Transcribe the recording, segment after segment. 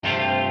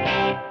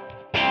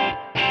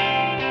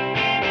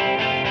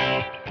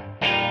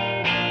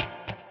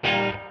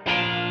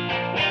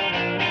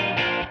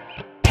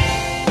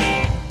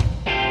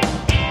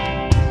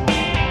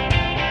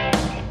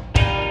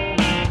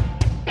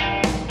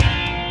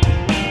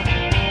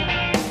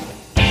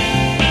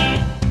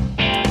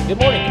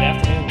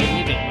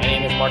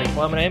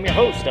Plum, and I am your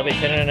host of a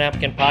Pen and a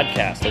Napkin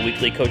podcast, a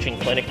weekly coaching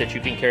clinic that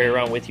you can carry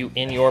around with you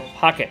in your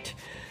pocket.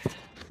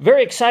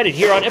 Very excited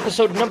here on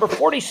episode number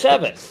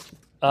 47.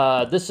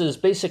 This is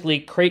basically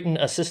Creighton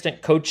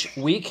Assistant Coach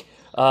Week.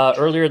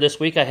 Earlier this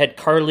week, I had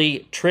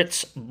Carly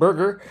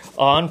Tritzberger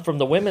on from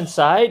the women's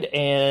side,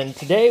 and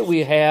today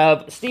we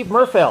have Steve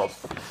Merfeld,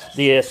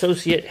 the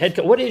associate head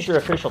coach. What is your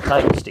official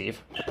title,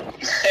 Steve?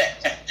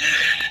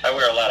 I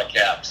wear a lot of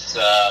caps.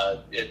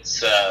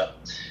 It's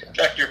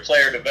director of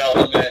player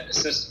development,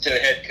 assistant to the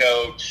head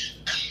coach,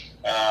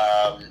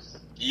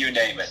 you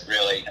name it,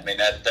 really. I mean,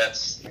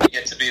 that's you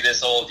get to be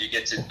this old, you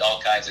get to all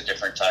kinds of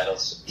different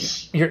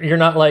titles. You're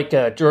not like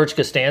George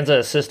Costanza,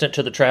 assistant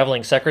to the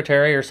traveling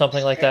secretary or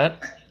something like that?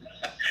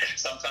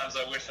 Sometimes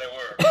I wish I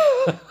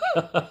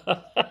were.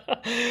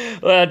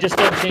 Well, just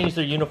don't change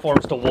their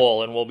uniforms to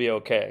wool and we'll be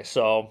okay.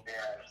 So, yeah,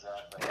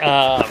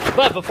 exactly.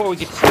 But before we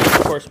get started,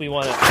 of course, we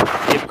want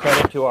to give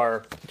credit to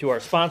our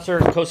sponsor,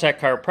 Cossack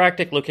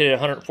Chiropractic, located at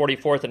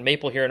 144th and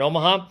Maple here in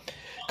Omaha.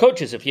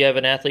 Coaches, if you have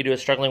an athlete who is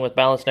struggling with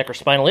balance, neck, or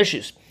spinal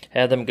issues,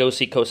 have them go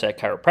see Cossack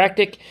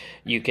Chiropractic.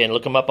 You can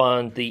look them up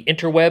on the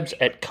interwebs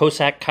at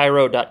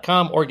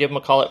CossackChiro.com or give them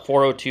a call at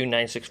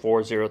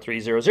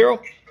 402-964-0300.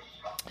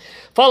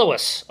 Follow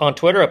us on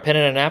Twitter at Pen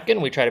and a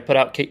Napkin. We try to put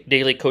out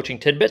daily coaching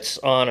tidbits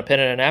on a pen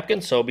and a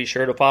napkin, so be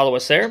sure to follow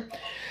us there.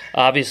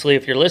 Obviously,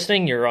 if you're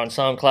listening, you're on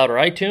SoundCloud or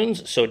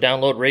iTunes, so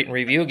download, rate, and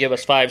review. Give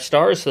us 5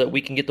 stars so that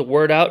we can get the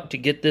word out to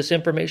get this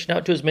information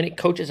out to as many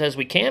coaches as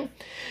we can.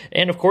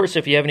 And, of course,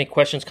 if you have any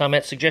questions,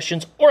 comments,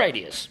 suggestions, or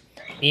ideas,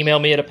 email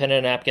me at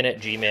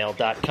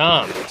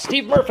apenandanapkin@gmail.com.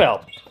 Steve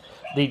Merfeld,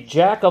 the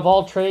jack of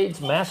all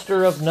trades,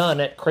 master of none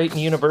at Creighton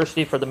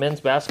University for the men's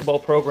basketball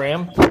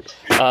program,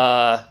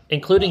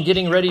 including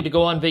getting ready to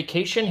go on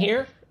vacation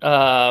here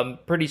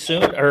pretty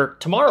soon, or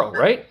tomorrow,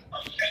 right?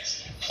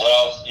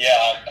 Well,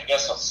 yeah, I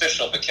guess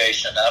official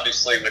vacation.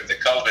 Obviously, with the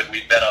COVID,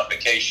 we've been on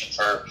vacation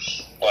for,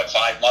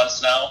 5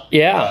 months now?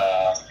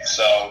 Yeah.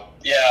 So,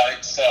 yeah,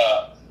 it's,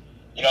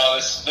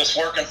 this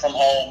working from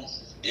home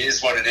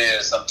is what it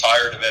is. I'm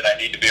tired of it. I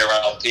need to be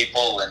around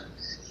people and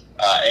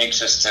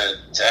anxious to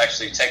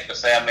actually take the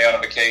family on a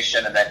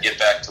vacation and then get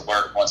back to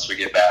work once we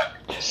get back.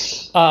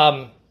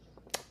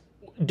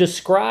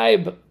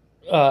 Describe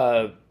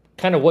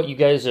kind of what you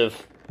guys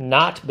have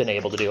not been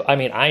able to do. I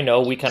mean, I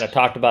know we kind of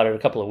talked about it a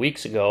couple of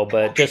weeks ago,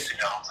 but just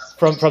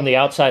from the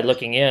outside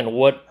looking in,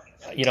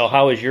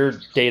 how has your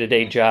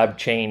day-to-day job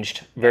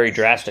changed very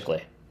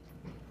drastically?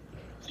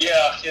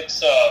 Yeah,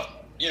 it's,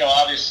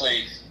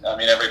 obviously, I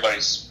mean,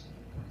 everybody's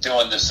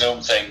doing the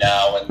Zoom thing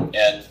now,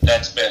 and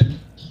that's been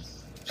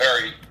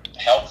very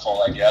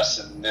helpful, I guess,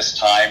 in this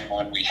time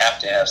when we have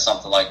to have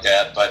something like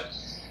that. But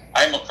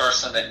I'm a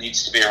person that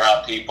needs to be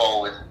around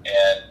people and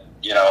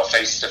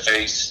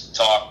face-to-face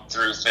talk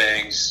through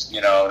things,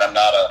 and I'm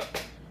not a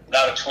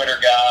Twitter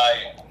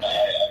guy.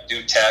 I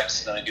do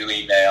text and I do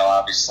email,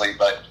 obviously,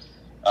 but,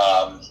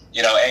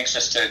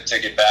 anxious to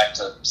get back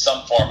to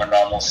some form of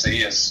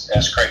normalcy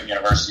as Creighton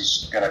University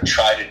is going to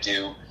try to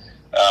do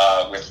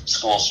with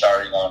school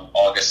starting on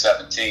August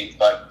 17th.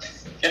 But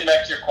getting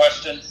back to your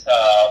question,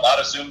 a lot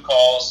of Zoom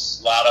calls,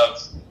 a lot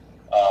of,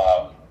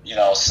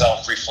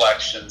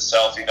 self-reflection,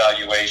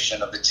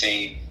 self-evaluation of the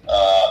team,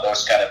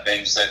 those kind of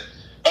things that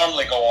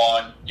normally go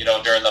on,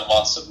 during the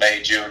months of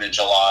May, June, and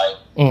July.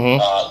 Mm-hmm.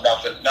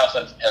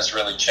 Nothing has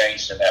really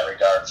changed in that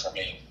regard for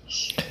me.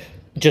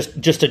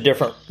 Just a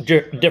different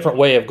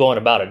way of going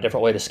about it, a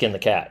different way to skin the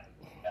cat.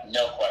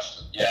 No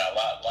question. Yeah, a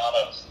lot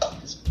of,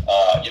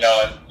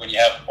 and when you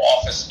have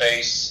office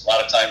space, a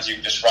lot of times you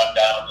can just run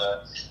down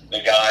the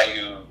guy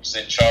who's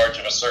in charge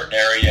of a certain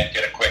area and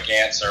get a quick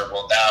answer.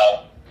 Well,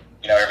 now,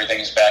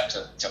 everything's back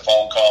to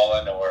phone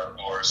calling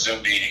or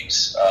Zoom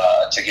meetings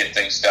to get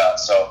things done.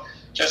 So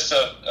just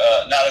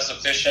not as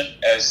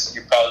efficient as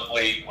you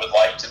probably would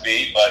like to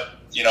be, but,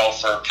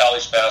 for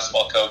college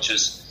basketball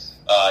coaches,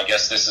 I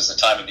guess this is the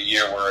time of the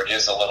year where it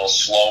is a little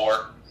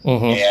slower,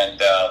 mm-hmm. and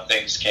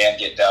things can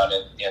get done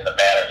in the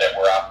manner that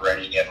we're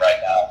operating in right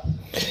now.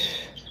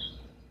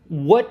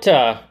 What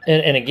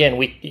and again,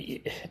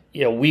 we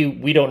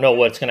don't know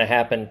what's going to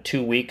happen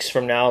 2 weeks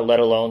from now, let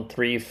alone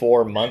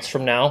 3-4 months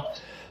from now.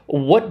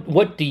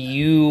 What do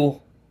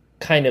you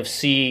kind of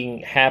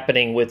seeing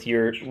happening with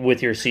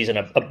your season?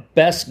 A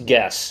best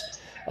guess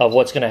of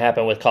what's going to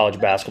happen with college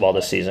basketball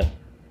this season?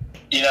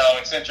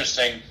 It's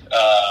interesting,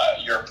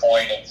 your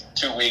point of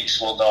 2 weeks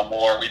we'll know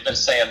more. We've been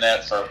saying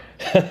that for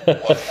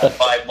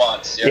 5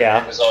 months.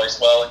 Yeah. It was always,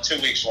 in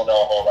 2 weeks we'll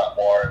know a whole lot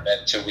more, and then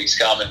 2 weeks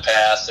come and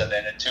pass, and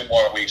then in 2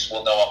 more weeks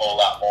we'll know a whole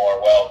lot more.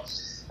 Well,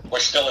 we're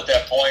still at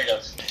that point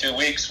of 2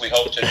 weeks. We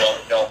hope to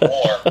know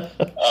more.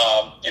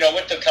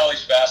 With the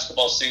college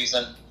basketball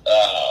season,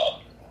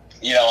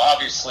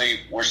 obviously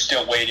we're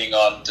still waiting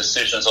on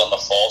decisions on the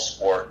fall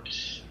sport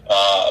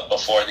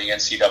before the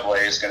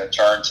NCAA is going to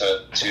turn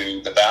to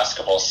the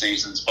basketball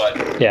seasons.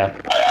 But yeah,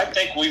 I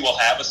think we will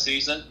have a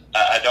season.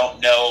 I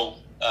don't know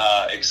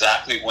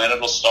exactly when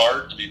it'll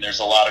start. I mean, there's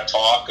a lot of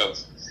talk of,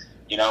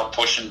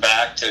 pushing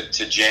back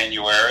to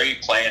January,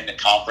 playing the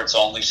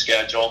conference-only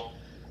schedule.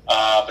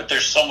 But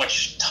there's so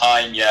much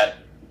time yet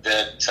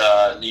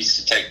that needs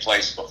to take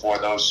place before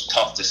those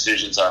tough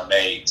decisions are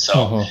made.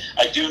 So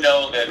I do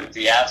know that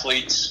the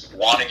athletes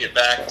want to get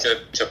back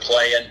to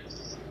playing,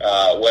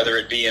 whether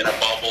it be in a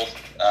bubble,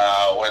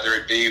 whether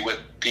it be with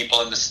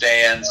people in the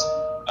stands.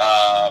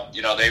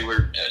 They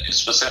were,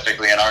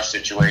 specifically in our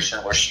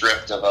situation, were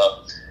stripped of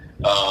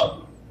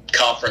a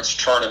conference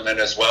tournament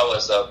as well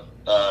as a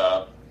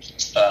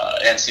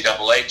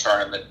NCAA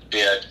tournament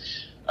bid.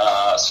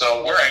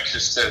 So we're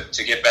anxious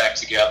to get back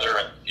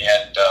together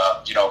and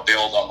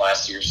build on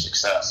last year's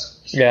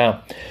success.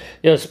 Yeah.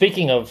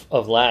 Speaking of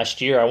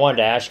last year, I wanted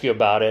to ask you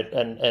about it,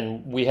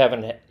 and we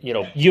haven't,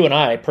 you and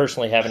I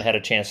personally haven't had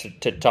a chance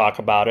to talk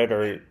about it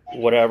or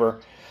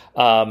whatever.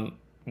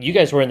 You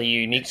guys were in the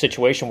unique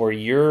situation where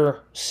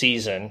your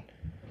season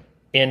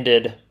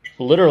ended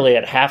literally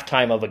at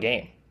halftime of a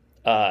game,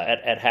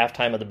 at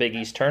halftime of the Big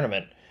East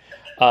tournament.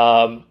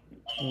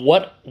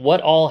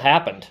 What all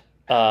happened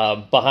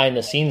behind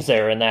the scenes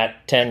there in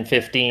that 10,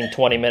 15,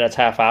 20 minutes,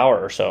 half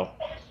hour or so?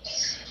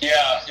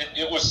 Yeah,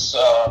 it was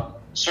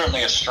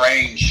certainly a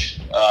strange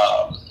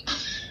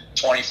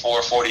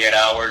 24, 48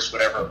 hours,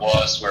 whatever it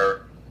was,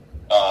 where,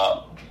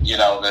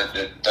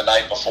 the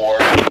night before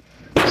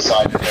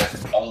decided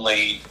that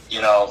only,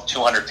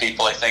 200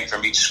 people, I think,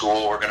 from each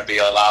school were going to be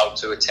allowed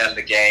to attend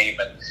the game.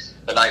 And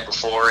the night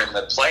before in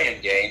the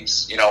play-in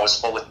games, was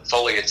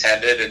fully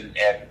attended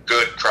and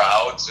good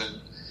crowds. And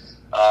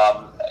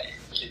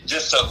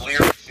just a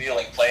leery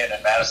feeling playing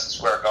in Madison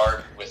Square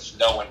Garden with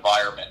no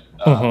environment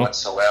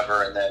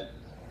whatsoever. And then,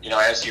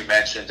 as you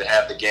mentioned, to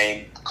have the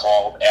game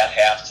called at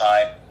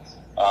halftime.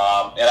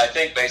 And I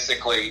think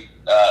basically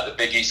the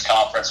Big East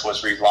Conference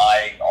was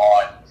relying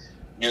on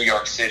New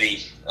York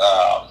City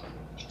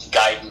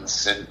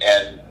guidance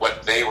and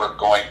what they were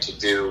going to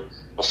do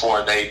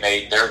before they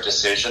made their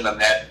decision.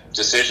 And that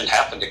decision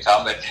happened to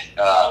come at,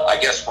 I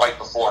guess, right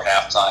before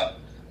halftime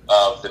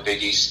of the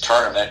Big East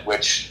tournament,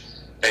 which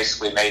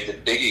basically made the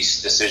Big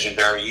East decision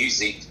very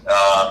easy.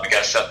 We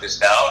got to shut this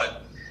down and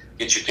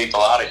get you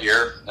people out of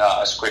here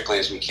as quickly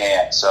as we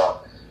can. So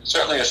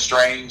certainly a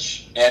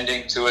strange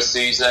ending to a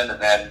season.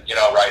 And then,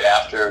 right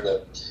after,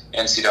 the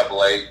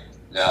NCAA,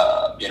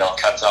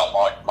 cuts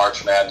out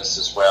March Madness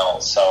as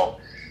well. So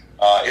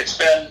it's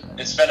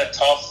been a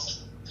tough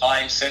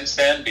time since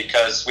then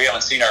because we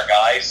haven't seen our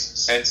guys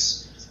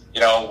since,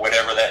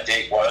 whatever that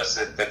date was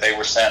that they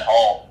were sent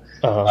home.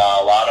 A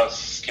lot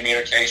of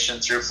communication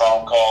through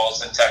phone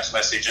calls and text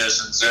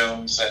messages and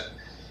Zooms and,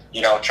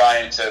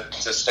 trying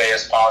to stay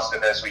as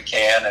positive as we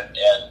can and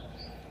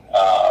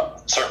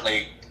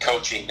certainly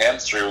coaching them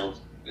through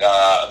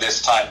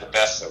this time the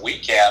best that we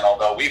can,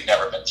 although we've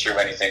never been through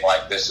anything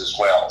like this as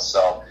well.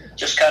 So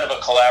just kind of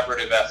a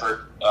collaborative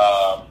effort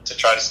to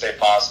try to stay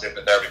positive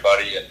with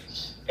everybody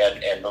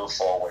and move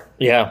forward.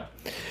 Yeah.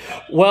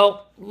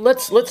 Well,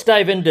 let's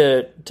dive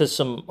into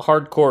some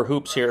hardcore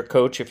hoops here,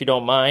 Coach, if you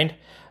don't mind.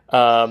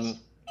 I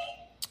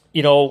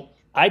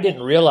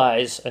didn't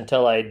realize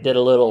until I did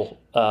a little,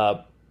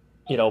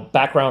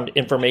 background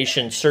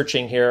information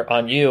searching here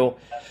on you.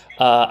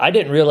 I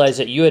didn't realize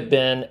that you had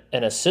been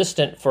an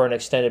assistant for an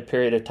extended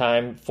period of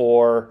time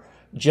for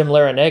Jim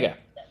Larranaga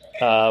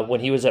when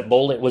he was at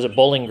Bowling. Was it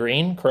Bowling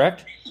Green,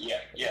 correct?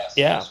 Yes,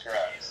 yeah. That's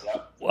correct.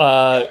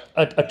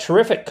 Yep. A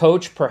terrific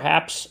coach,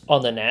 perhaps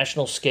on the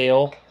national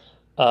scale,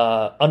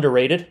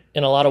 underrated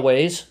in a lot of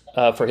ways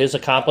for his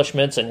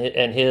accomplishments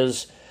and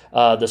his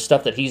the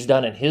stuff that he's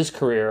done in his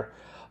career.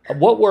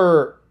 What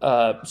were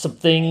some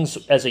things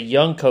as a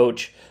young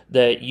coach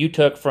that you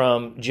took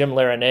from Jim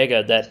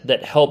Larranaga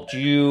that helped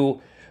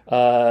you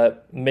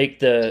make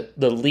the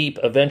leap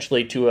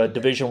eventually to a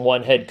Division I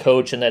head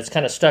coach, and that's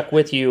kind of stuck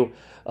with you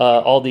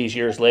all these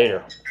years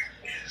later?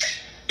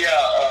 Yeah,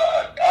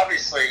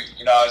 obviously,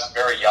 I was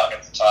very young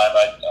at the time.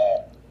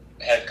 I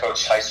head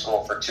coached high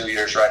school for 2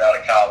 years right out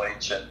of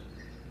college, and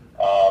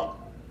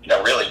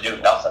really knew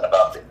nothing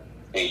about the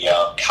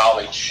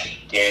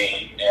college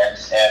game,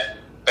 and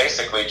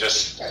basically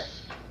just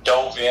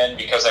dove in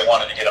because I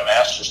wanted to get a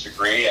master's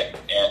degree, and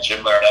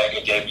Jim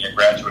Larranaga gave me a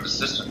graduate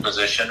assistant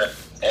position,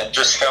 and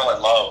just fell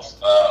in love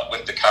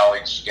with the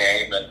college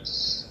game, and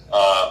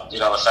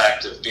the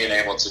fact of being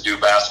able to do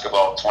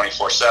basketball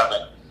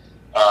 24/7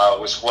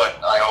 was what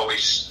I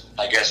always,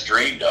 I guess,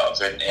 dreamed of,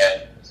 and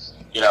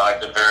I've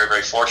been very,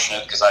 very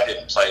fortunate because I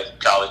didn't play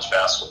college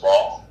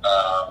basketball,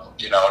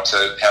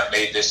 to have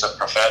made this a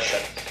profession.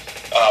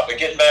 But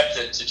getting back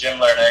to Jim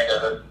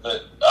Larranaga,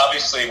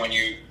 obviously when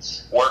you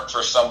work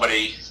for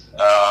somebody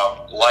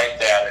like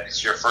that and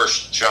it's your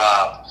first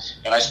job,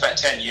 and I spent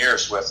 10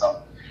 years with him,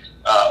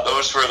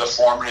 those were the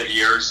formative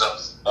years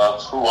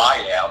of who I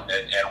am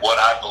and what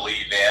I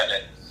believe in,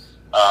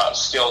 and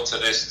still to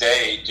this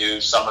day do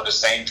some of the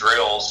same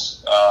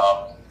drills,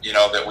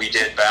 that we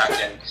did back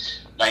in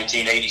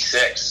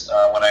 1986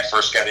 when I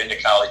first got into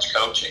college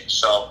coaching.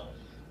 So,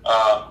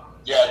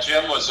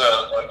 Jim was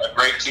a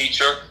great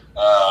teacher.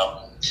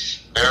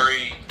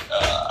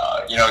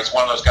 He's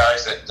one of those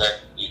guys that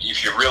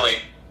if you really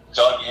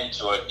dug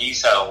into it,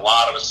 he's had a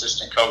lot of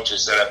assistant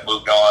coaches that have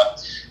moved on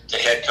to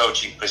head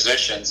coaching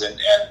positions, and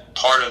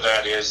part of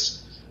that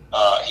is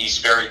he's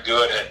very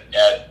good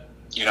at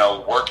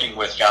working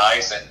with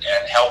guys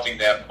and helping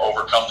them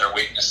overcome their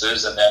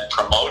weaknesses, and then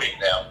promoting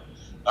them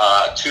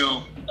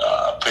to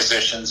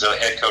positions,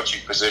 head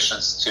coaching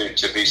positions,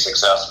 to be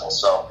successful.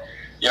 So,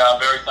 I'm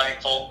very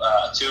thankful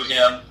to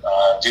him.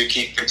 Do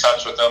keep in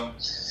touch with him,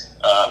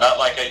 not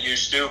like I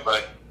used to,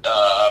 but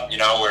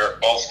we're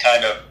both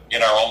kind of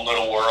in our own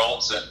little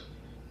worlds, and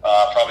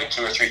probably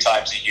 2 or 3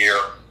 times a year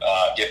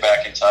get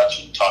back in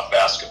touch and talk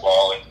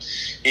basketball. And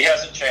he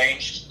hasn't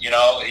changed.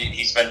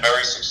 He's been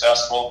very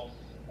successful.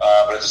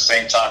 But at the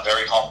same time,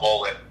 very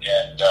humble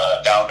and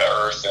down to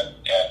earth, and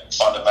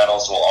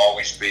fundamentals will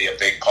always be a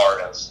big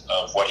part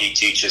of what he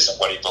teaches and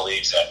what he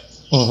believes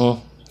in.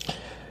 Mm-hmm.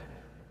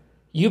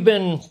 You've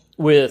been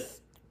with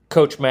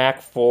Coach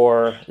Mack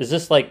for, is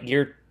this like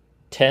year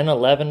 10,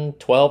 11,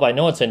 12? I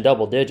know it's in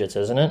double digits,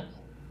 isn't it?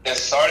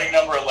 It's starting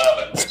number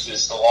 11, which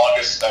is the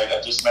longest.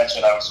 I just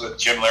mentioned I was with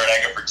Jim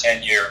Larranaga for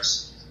 10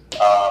 years,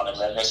 and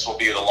then this will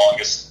be the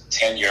longest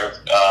tenure.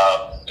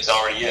 It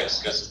already is,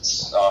 because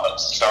it's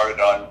started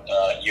on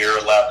year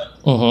 11.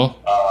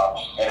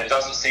 Mm-hmm. And it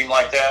doesn't seem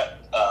like that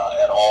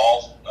at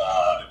all.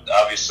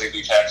 Obviously,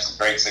 we've had some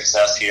great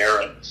success here,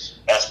 and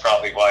that's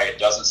probably why it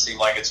doesn't seem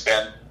like it's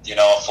been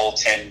a full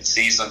 10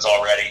 seasons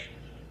already.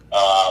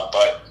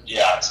 But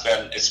yeah, it's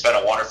been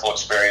a wonderful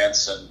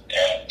experience, and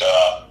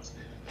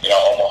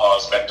Omaha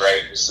has been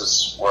great. This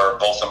is where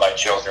both of my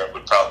children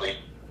would probably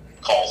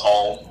call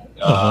home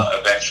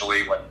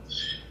eventually when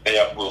they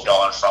have moved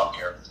on from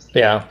here.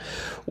 Yeah.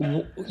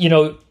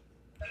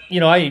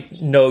 I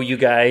know you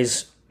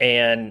guys,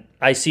 and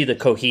I see the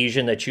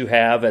cohesion that you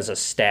have as a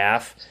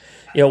staff.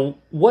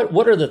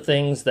 What are the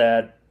things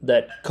that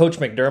Coach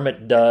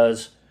McDermott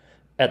does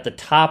at the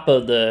top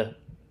of the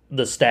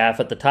staff,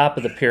 at the top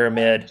of the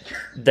pyramid,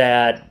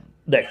 that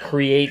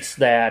creates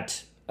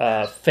that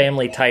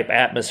family type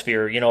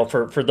atmosphere?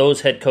 For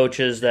those head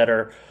coaches that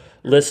are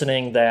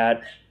listening,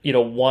 that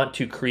want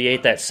to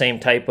create that same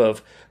type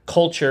of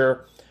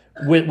culture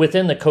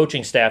within the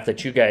coaching staff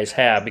that you guys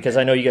have, because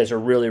I know you guys are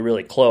really,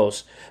 really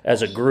close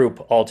as a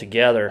group all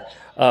together.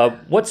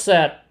 What's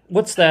that?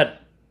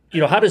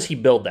 How does he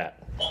build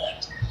that?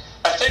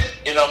 I think,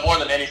 more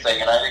than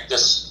anything, and I think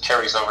this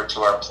carries over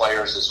to our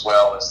players as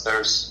well, is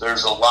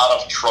there's a lot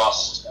of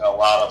trust and a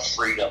lot of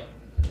freedom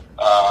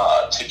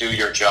to do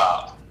your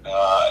job.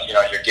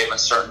 You're given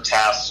certain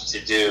tasks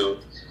to do,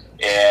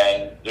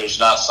 and there's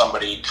not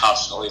somebody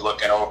constantly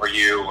looking over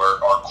you or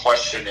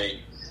questioning,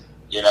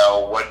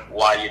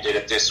 why you did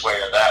it this way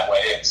or that way.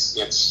 It's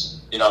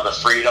the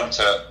freedom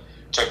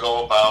to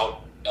go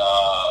about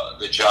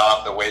the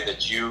job the way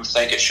that you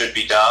think it should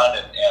be done,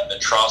 and the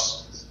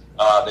trust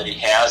that he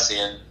has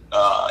in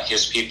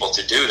his people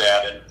to do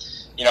that. And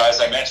as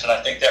I mentioned,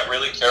 I think that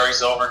really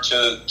carries over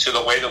to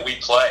the way that we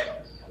play.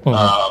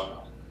 Mm-hmm.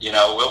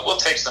 We'll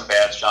take some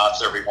bad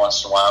shots every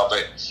once in a while,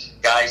 but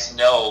guys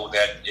know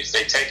that if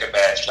they take a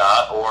bad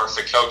shot, or if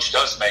a coach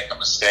does make a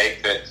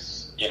mistake, that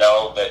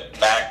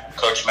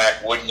Coach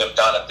Mack wouldn't have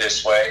done it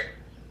this way,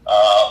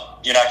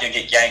 you're not going to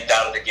get yanked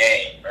out of the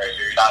game, or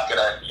you're not going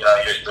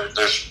to,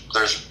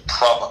 there's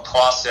a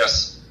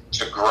process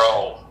to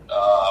grow,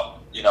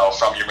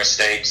 from your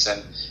mistakes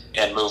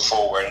and move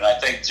forward. And I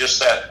think just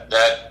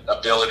that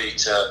ability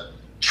to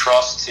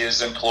trust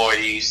his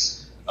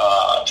employees,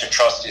 to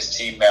trust his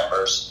team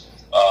members,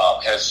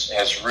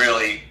 has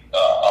really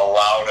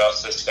allowed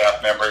us as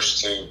staff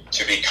members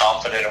to be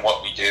confident in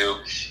what we do.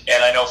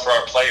 And I know for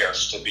our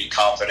players to be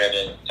confident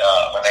in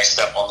when they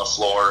step on the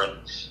floor,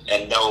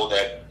 and know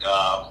that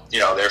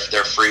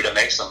they're free to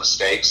make some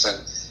mistakes, and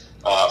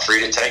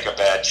free to take a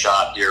bad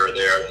shot here or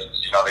there.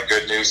 The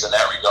good news in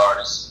that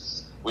regard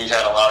is we've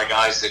had a lot of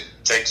guys that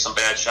take some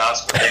bad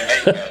shots, but they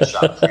make bad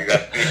shots. We've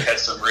had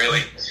some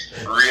really,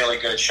 really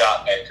good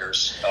shot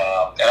makers,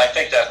 and I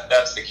think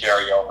that's the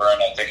carryover.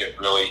 And I think it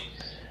really,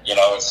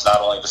 it's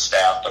not only the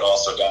staff, but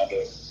also down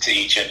to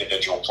each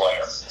individual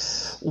player.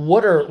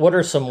 What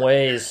are some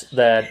ways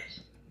that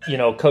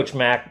Coach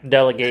Mack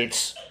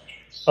delegates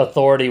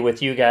authority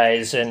with you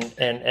guys,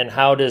 and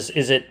how is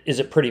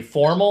it pretty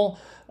formal?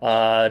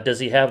 Does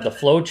he have the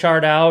flow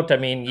chart out? I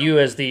mean, you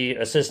as the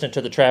assistant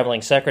to the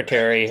traveling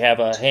secretary have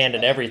a hand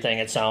in everything,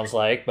 it sounds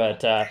like.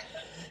 But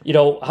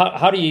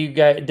how do you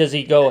guys? Does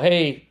he go,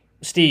 hey,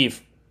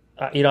 Steve,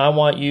 I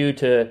want you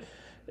to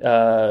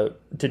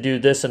do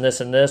this and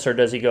this and this, or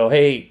does he go,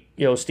 hey,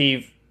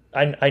 Steve,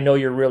 I know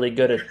you're really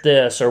good at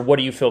this, or what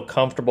do you feel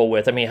comfortable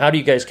with? I mean, how do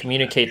you guys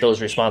communicate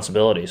those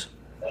responsibilities?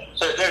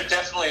 So there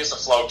definitely is a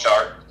flow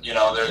chart.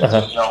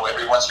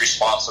 Everyone's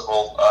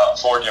responsible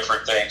for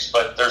different things,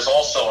 but there's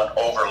also an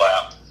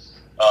overlap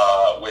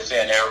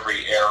within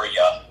every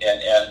area.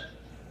 And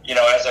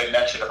as I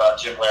mentioned about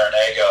Jim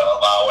Larranaga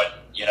allowing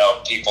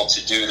people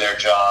to do their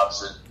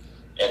jobs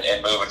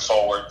and moving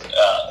forward,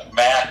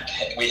 Matt,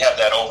 we have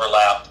that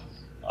overlap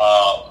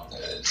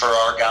for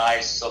our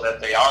guys so that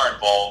they are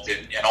involved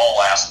in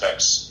all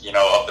aspects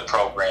of the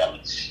program.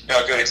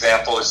 A good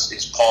example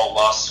is Paul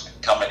Lusk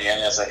coming in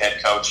as a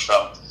head coach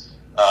from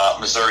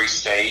Missouri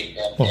State,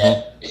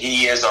 and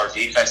he is our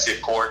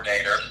defensive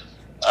coordinator.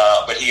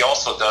 But he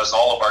also does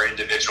all of our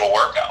individual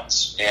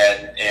workouts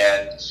and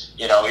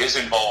is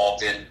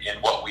involved in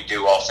what we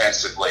do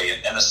offensively.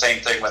 And the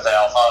same thing with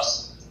Al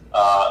Huss.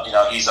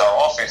 He's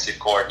our offensive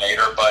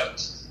coordinator,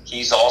 but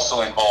he's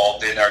also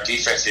involved in our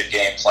defensive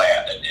game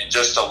plan and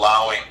just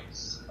allowing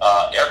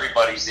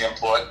everybody's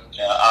input.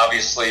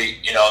 Obviously,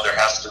 there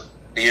has to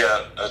be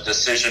a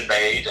decision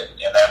made,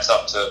 and that's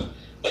up to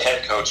the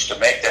head coach to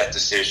make that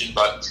decision.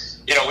 But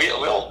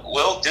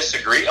we'll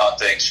disagree on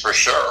things for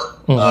sure.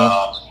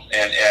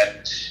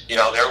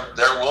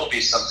 There will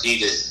be some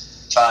heated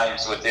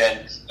times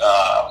within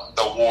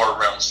the war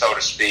room, so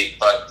to speak.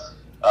 But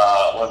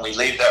when we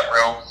leave that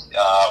room,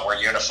 we're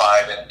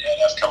unified and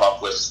have come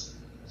up with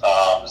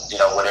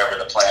whatever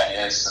the plan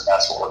is, and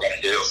that's what we're going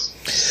to do.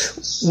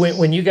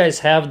 When you guys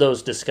have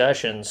those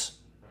discussions,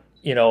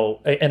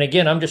 and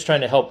again, I'm just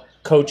trying to help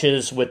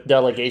coaches with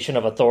delegation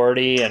of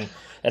authority and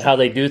how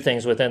they do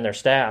things within their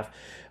staff.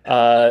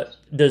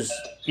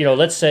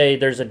 Let's say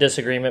there's a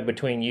disagreement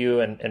between you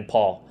and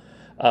Paul,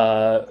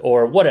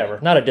 or whatever,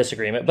 not a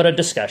disagreement, but a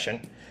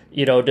discussion.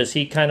 Does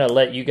he kind of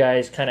let you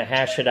guys kind of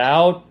hash it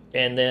out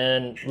and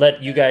then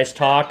let you guys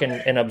talk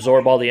and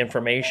absorb all the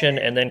information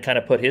and then kind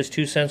of put his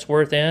 2 cents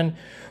worth in?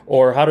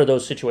 Or how do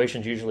those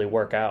situations usually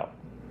work out?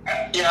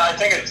 I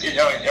think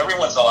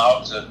everyone's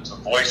allowed to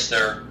voice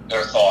their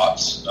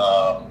thoughts,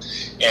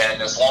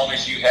 and as long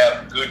as you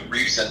have good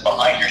reason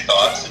behind your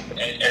thoughts,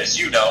 and as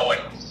you know,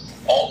 and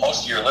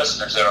most of your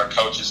listeners that are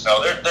coaches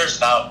know,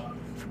 there's not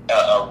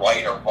a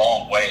right or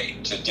wrong way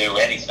to do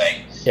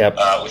anything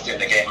within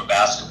the game of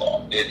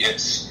basketball.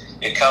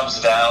 It comes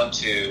down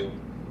to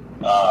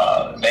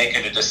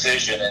making a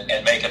decision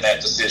and making that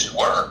decision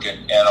work,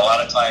 and a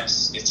lot of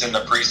times it's in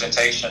the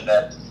presentation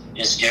that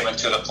is given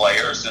to the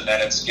players, and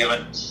then it's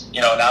given,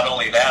 not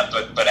only that,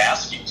 but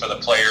asking for the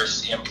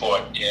players'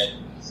 input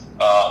in,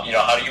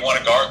 how do you want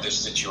to guard this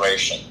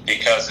situation?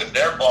 Because if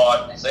they're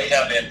bought, if they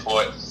have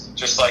input,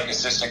 just like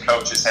assistant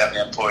coaches have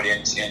input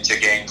into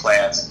game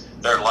plans,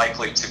 they're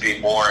likely to be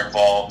more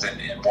involved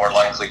and more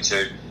likely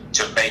to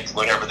make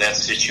whatever that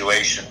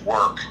situation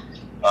work.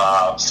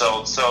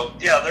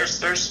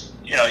 There's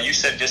you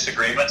said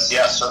disagreements.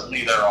 Yeah,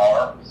 certainly there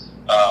are.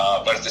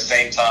 But at the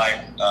same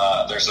time,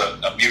 there's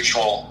a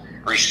mutual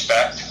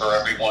respect for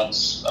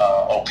everyone's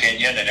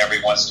opinion and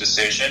everyone's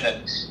decision.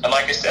 And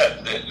like I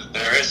said,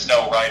 there is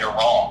no right or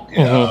wrong.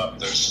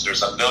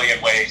 There's a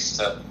million ways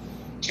to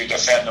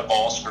defend the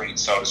ball screen,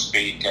 so to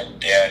speak.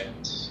 And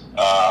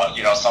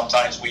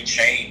sometimes we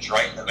change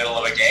right in the middle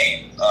of a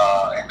game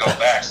and go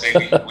back. Say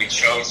we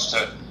chose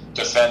to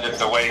defend it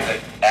the way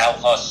that Al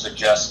Huss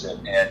suggested,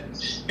 and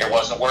it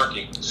wasn't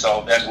working.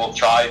 So then we'll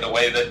try the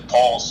way that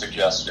Paul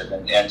suggested,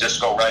 and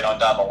just go right on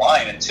down the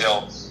line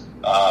until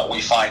we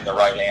find the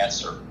right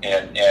answer.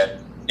 And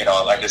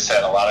like I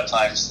said, a lot of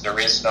times there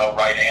is no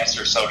right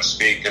answer, so to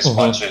speak, as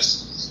much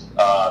as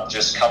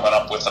just coming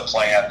up with a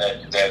plan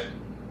that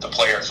the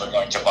players are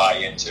going to buy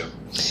into.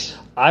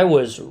 I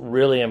was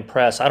really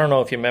impressed. I don't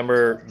know if you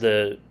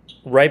remember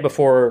right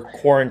before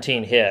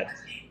quarantine hit,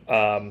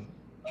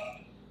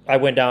 I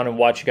went down and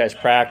watched you guys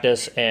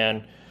practice,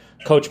 and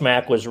Coach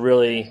Mack was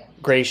really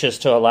gracious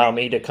to allow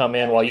me to come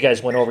in while you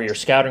guys went over your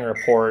scouting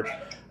report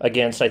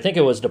against, I think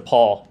it was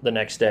DePaul the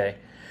next day.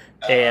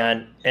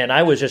 And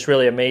I was just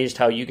really amazed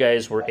how you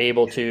guys were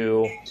able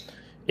to,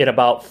 in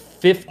about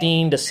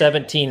 15 to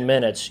 17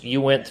 minutes, you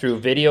went through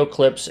video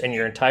clips and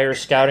your entire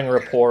scouting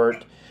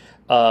report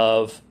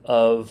of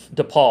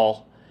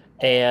DePaul,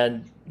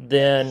 and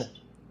then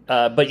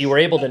but you were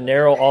able to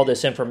narrow all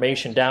this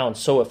information down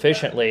so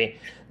efficiently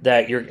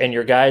that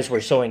your guys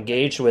were so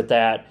engaged with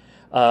that.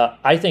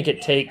 I think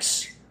it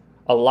takes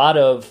a lot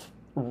of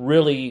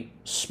really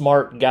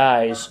smart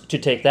guys to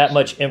take that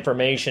much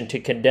information, to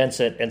condense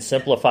it and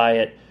simplify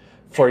it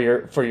for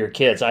your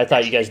kids. I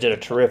thought you guys did a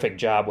terrific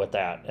job with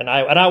that, and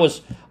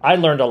I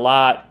learned a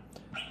lot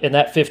in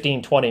that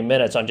 15-20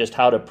 minutes on just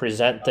how to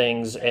present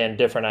things and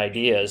different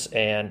ideas.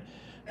 And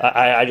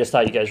I just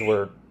thought you guys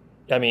were,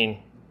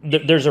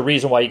 there's a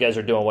reason why you guys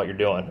are doing what you're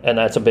doing, and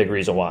that's a big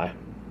reason why.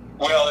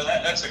 Well, and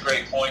that's a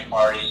great point,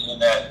 Marty, in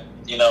that,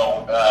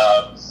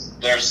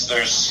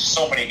 there's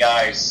so many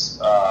guys,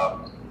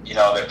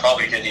 that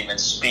probably didn't even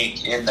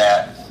speak in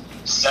that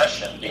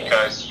session,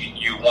 because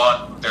you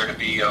want there to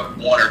be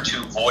one or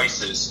two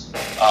voices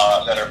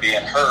that are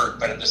being heard,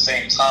 but at the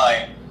same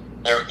time,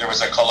 there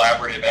was a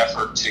collaborative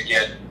effort to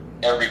get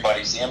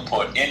everybody's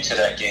input into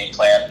that game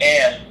plan.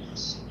 And,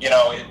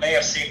 it may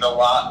have seemed a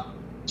lot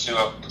to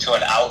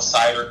an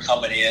outsider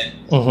coming in,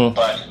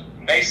 but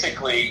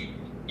basically,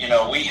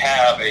 we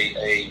have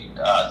a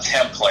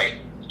template,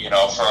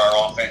 for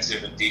our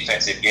offensive and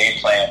defensive game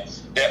plan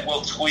that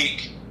will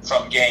tweak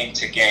from game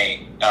to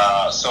game.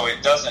 So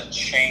it doesn't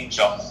change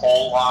a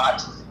whole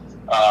lot,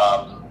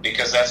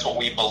 because that's what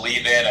we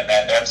believe in, and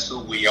that's who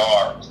we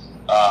are.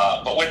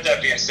 But with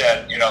that being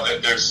said,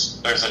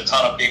 there's a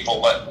ton of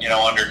people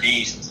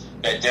underneath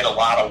that did a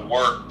lot of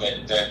work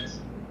that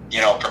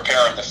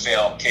preparing the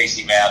film.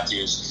 Casey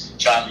Matthews,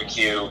 John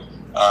McHugh,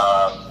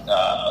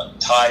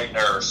 Ty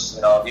Nurse,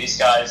 these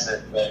guys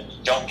that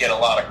don't get a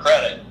lot of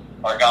credit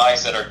are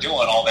guys that are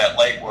doing all that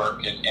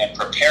legwork and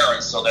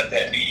preparing so that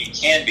meeting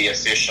can be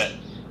efficient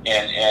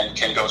and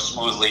can go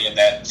smoothly in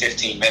that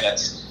 15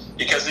 minutes.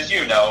 Because as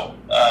you know,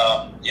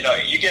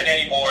 you get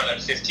any more than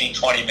 15,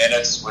 20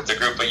 minutes with a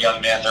group of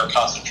young men, their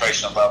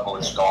concentration level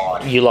is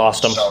gone. You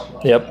lost them.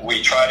 So yep.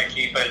 We try to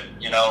keep it,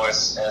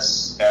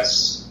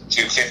 as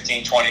to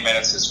 15, 20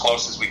 minutes as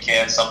close as we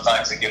can.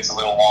 Sometimes it gets a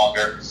little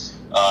longer.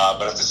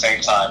 But at the same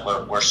time,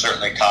 we're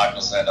certainly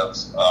cognizant of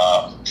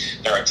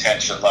their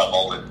attention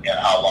level and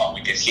how long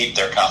we can keep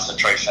their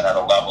concentration at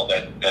a level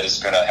that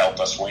is going to help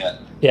us win.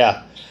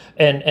 Yeah.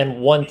 And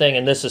one thing,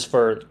 and this is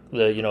for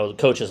the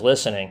coaches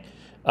listening,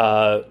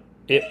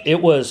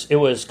 it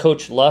was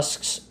Coach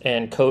Lusk's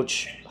and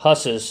Coach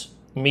Huss's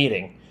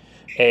meeting,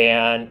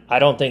 and I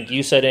don't think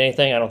you said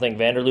anything. I don't think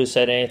Vanderloo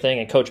said anything,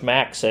 and Coach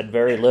Mack said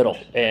very little,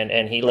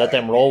 and he let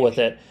them roll with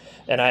it.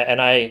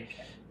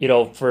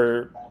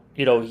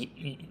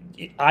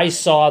 I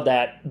saw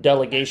that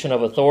delegation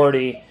of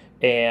authority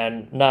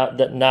and not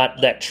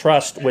that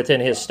trust within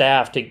his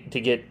staff to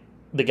get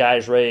the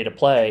guys ready to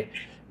play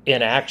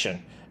in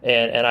action.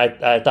 And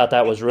I thought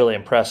that was really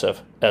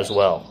impressive as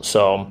well.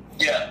 So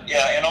yeah,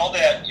 and all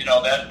that,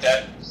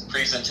 that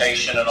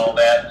presentation and all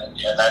that,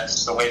 and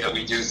that's the way that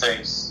we do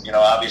things.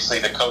 Obviously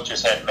the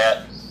coaches had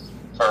met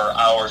for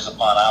hours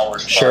upon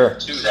hours prior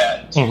to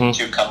that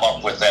to come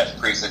up with that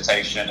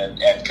presentation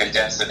and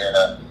condense it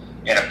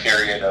in a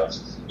period of,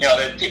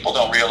 that people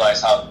don't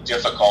realize how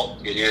difficult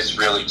it is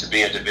really to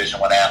be a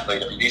Division I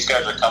athlete. I mean, these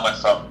guys are coming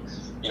from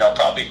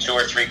probably 2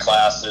 or 3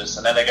 classes,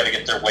 and then they got to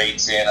get their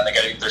weights in, and they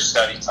got to get their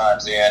study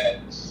times in,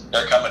 and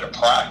they're coming to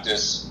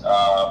practice,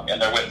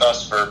 and they're with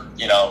us for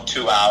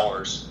 2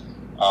 hours,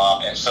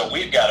 and so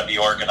we've got to be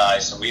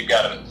organized, and we've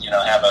got to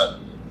have a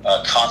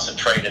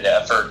concentrated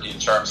effort in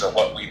terms of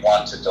what we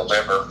want to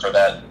deliver for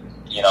that.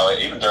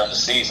 Even during the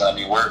season, I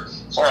mean, we're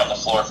on the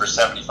floor for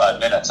 75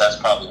 minutes. That's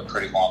probably a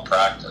pretty long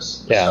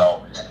practice. Yeah.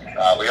 So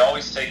we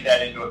always take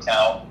that into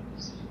account.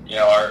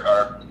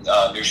 Our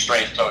new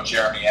strength coach,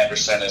 Jeremy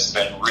Anderson, has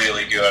been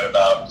really good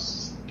about,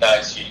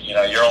 guys,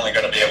 you're only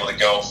going to be able to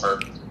go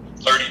for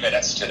 30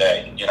 minutes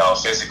today,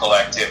 physical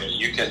activity.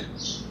 You can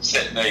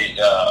sit in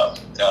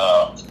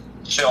the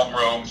film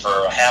room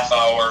for a half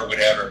hour or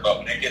whatever, but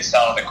when it gets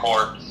down on the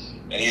court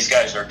and these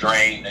guys are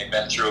drained, they've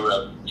been through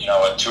a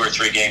 2 or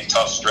 3 game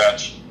tough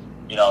stretch,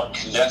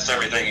 condense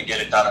everything and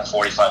get it done in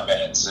 45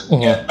 minutes. And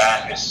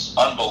Matt is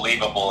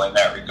unbelievable in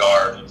that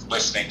regard, of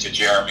listening to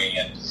Jeremy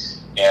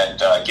and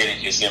getting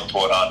his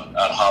input on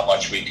how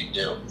much we can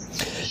do.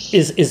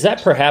 Is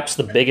that perhaps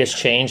the biggest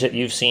change that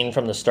you've seen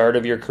from the start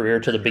of your career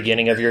to the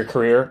beginning of your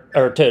career,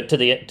 or to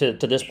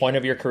this point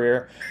of your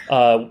career?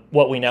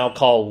 What we now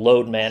call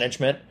load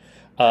management,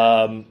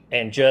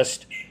 and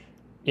just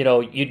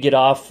you'd get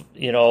off.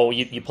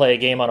 You play a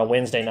game on a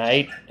Wednesday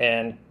night,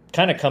 and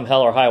kind of come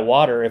hell or high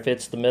water, if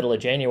it's the middle of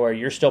January,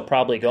 you're still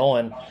probably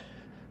going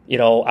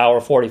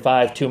hour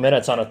 45, 2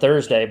 minutes on a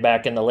Thursday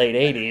back in the late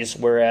 80s,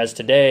 whereas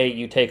today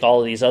you take all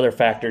of these other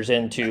factors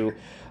into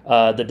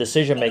the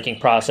decision-making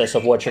process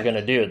of what you're going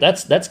to do.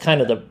 That's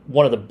kind of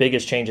one of the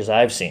biggest changes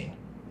I've seen.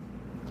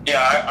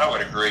 Yeah, I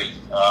would agree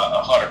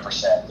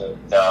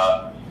 100%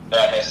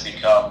 that has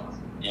become,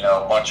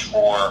 much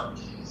more,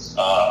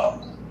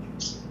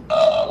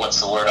 what's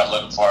the word I'm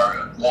looking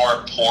for, more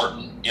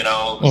important.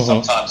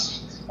 Sometimes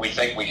we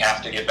think we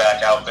have to get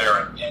back out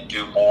there and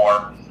do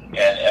more.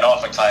 And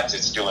oftentimes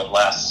it's doing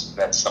less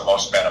that's the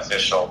most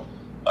beneficial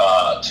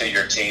to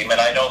your team. And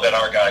I know that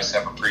our guys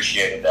have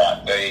appreciated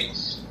that.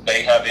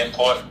 They have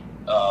input,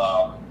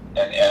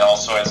 and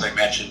also, as I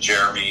mentioned,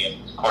 Jeremy,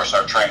 and of course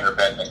our trainer,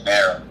 Ben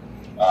McNair,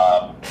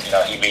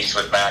 he meets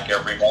with Mac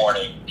every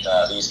morning.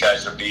 These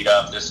guys are beat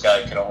up. This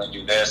guy can only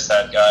do this.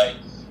 That guy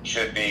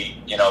should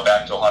be,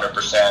 back to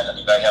 100%. I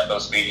mean, they have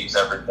those meetings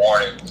every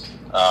morning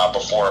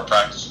before a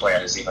practice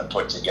plan is even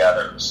put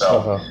together.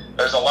 So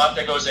there's a lot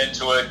that goes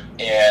into it.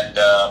 And,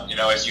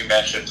 as you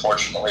mentioned,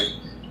 fortunately,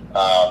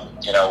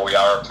 we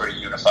are a pretty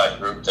unified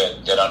group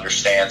that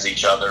understands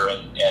each other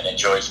and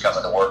enjoys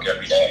coming to work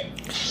every day.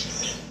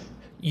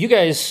 You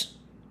guys,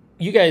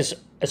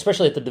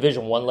 especially at the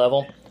Division I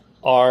level,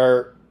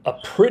 are a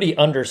pretty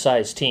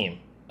undersized team.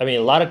 I mean,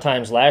 a lot of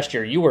times last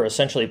year you were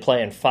essentially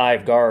playing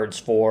 5 guards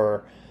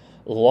for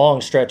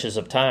long stretches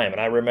of time. And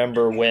I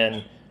remember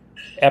when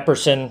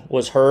Epperson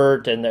was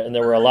hurt, and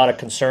there were a lot of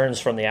concerns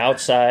from the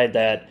outside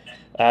that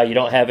you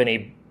don't have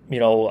any, you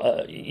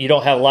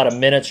don't have a lot of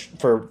minutes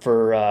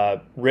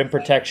for rim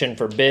protection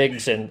for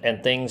bigs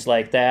and things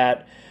like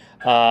that.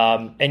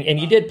 And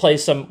you did play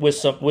some with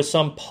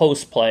some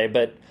post play,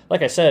 but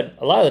like I said,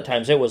 a lot of the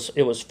times it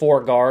was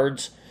 4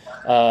 guards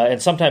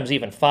and sometimes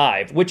even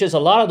 5, which is a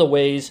lot of the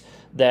ways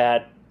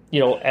that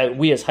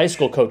we as high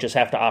school coaches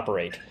have to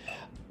operate.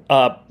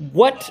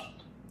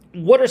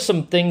 What are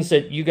some things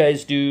that you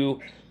guys do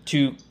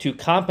to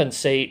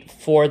compensate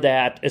for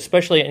that,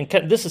 especially,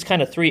 and this is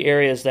kind of 3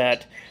 areas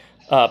that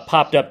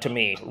popped up to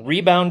me: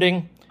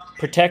 rebounding,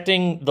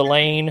 protecting the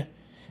lane,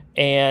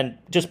 and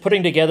just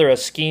putting together a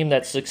scheme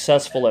that's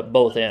successful at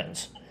both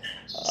ends.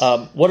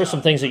 What are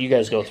some things that you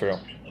guys go through?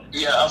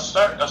 Yeah, I'll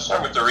start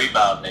with the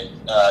rebounding,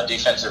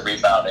 defensive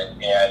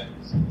rebounding, and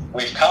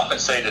we've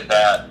compensated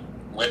that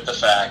with the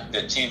fact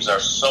that teams are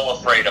so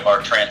afraid of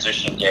our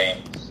transition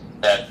game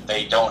that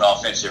they don't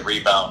offensive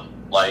rebound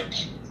like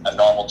a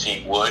normal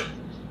team would.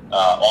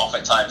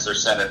 Oftentimes they're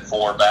sending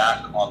 4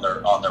 back on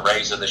the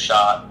raise of the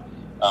shot,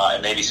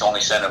 and maybe it's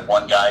only sending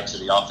 1 guy to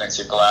the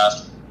offensive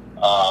glass.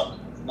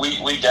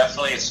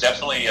 It's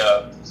definitely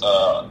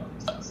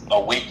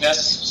a weakness,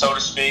 so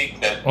to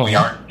speak, that we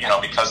aren't,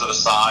 because of the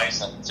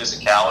size and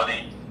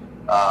physicality,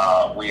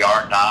 we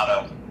are not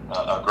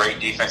a great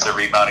defensive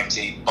rebounding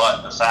team.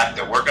 But the fact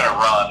that we're going to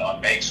run on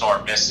makes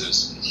or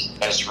misses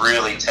has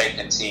really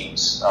taken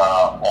teams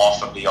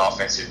off of the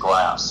offensive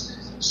glass.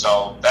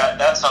 So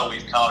that's how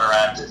we've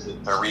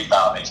counteracted the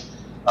rebounding.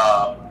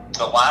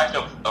 The lack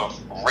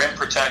of rim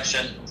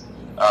protection,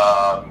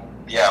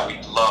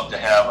 we'd love to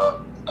have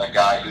a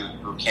guy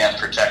who can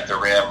protect the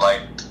rim,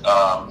 like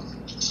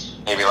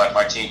maybe like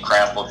Martin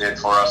Krampel did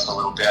for us a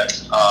little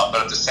bit.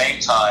 But at the same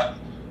time,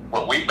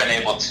 what we've been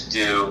able to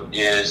do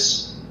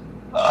is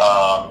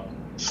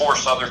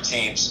force other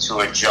teams to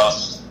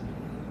adjust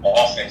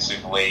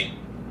offensively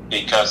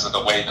because of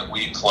the way that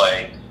we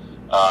play.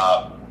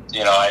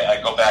 I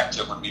go back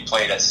to when we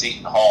played at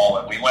Seton Hall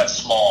and we went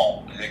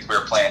small. I think we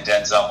were playing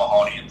Denzel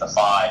Mahoney at the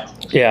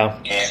 5. Yeah.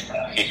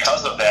 And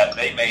because of that,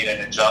 they made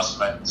an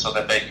adjustment so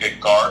that they could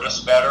guard us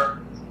better.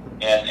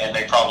 And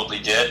they probably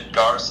did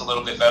guard us a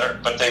little bit better,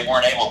 but they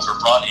weren't able to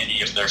run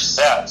any of their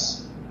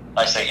sets.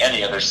 I say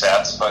any of their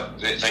sets, but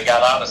they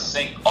got out of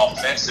sync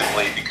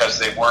offensively because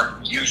they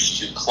weren't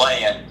used to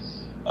playing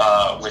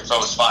with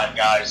those 5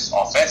 guys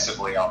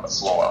offensively on the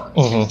floor.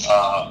 Mm-hmm.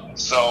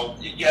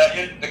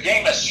 The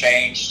game has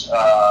changed.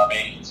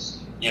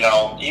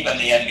 Even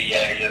the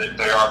NBA,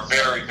 there are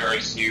very, very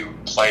few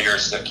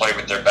players that play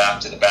with their back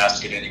to the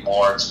basket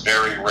anymore. It's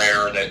very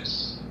rare that,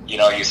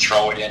 you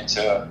throw it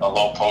into a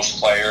low post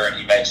player and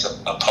he makes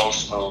a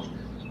post move.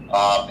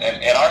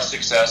 And our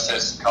success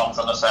has come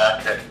from the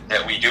fact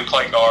that we do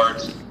play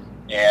guards,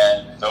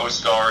 and those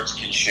guards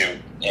can shoot.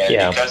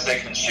 And because they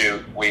can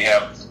shoot, we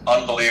have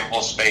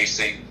unbelievable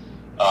spacing,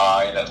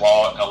 and it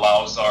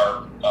allows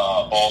our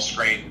ball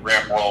screen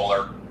rim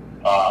roller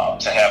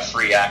to have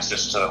free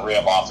access to the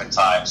rim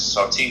oftentimes.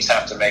 So teams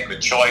have to make a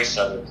choice.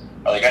 Are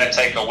they going to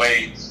take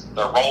away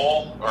the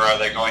roll, or are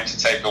they going to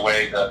take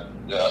away the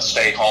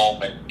stay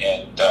home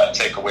and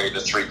take away the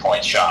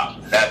 3-point shot?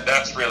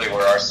 That's really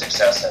where our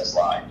success has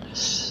lied.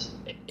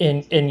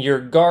 In your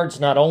guards,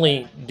 not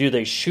only do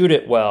they shoot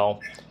it well,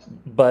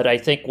 but I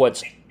think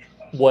what's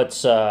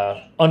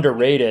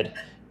underrated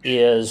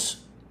is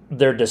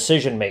their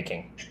decision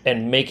making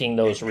and making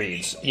those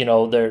reads.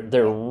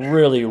 They're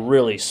really,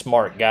 really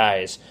smart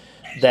guys.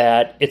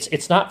 That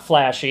it's not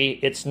flashy.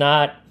 It's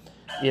not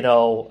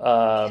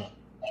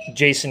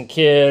Jason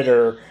Kidd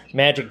or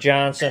Magic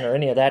Johnson or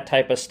any of that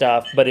type of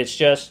stuff, but it's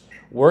just,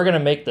 we're going to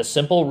make the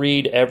simple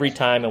read every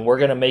time, and we're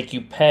going to make you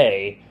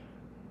pay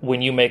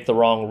when you make the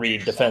wrong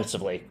read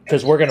defensively,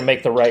 because we're going to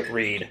make the right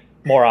read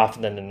more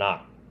often than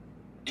not.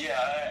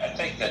 Yeah, I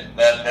think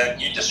that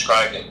you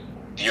described it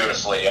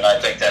beautifully, and I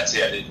think that's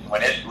it.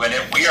 When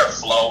we are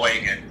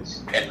flowing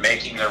and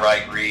making the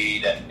right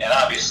read, and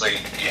obviously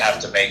you have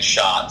to make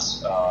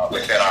shots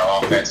within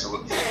our offense.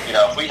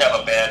 If we have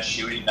a bad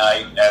shooting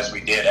night, as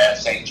we did at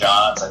St.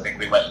 John's, I think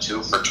we went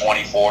 2 for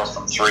 24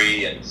 from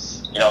 3, and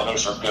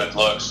those were good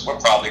looks. We're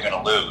probably going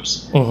to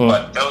lose,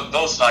 but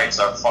those nights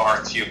are far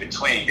and few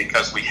between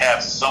because we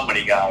have so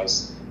many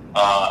guys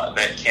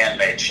that can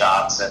make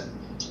shots, and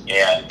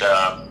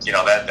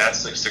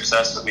that's the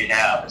success that we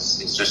have.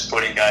 It's just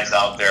putting guys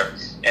out there,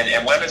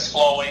 and when it's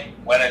flowing,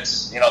 when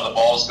it's the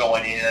ball's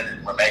going in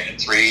and we're making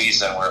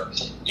threes and we're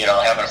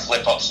having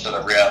flip ups to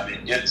the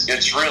rim,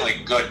 it's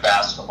really good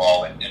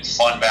basketball and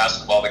fun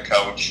basketball to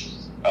coach.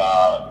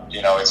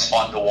 It's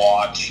fun to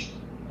watch,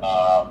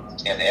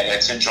 and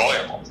it's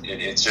enjoyable.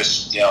 It's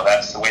just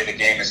that's the way the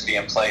game is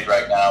being played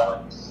right now.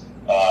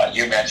 And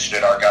you mentioned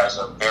it. Our guys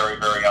are very,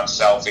 very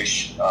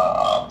unselfish.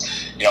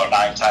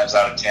 9 times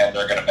out of 10,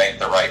 they're going to make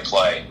the right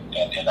play,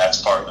 and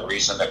that's part of the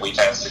reason that we've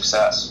had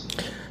success.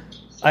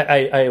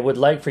 I would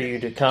like for you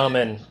to come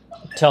and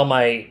tell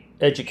my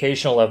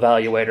educational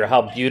evaluator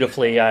how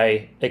beautifully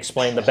I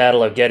explained the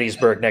Battle of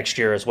Gettysburg next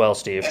year as well,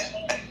 Steve.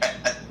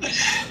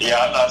 Yeah,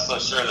 I'm not so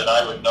sure that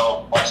I would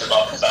know much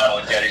about the Battle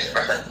of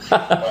Gettysburg,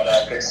 but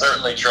I could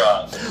certainly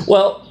try.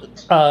 Well,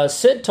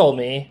 Sid told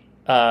me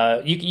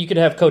you could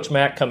have Coach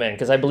Mack come in,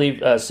 because I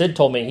believe Sid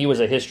told me he was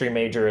a history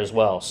major as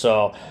well.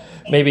 So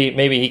maybe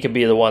he could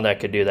be the one that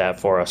could do that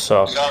for us.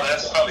 So no,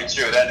 that's probably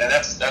true.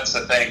 That's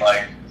the thing.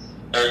 Like,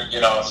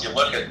 if you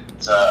look at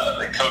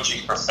the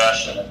coaching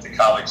profession at the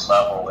college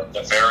level and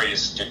the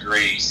various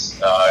degrees,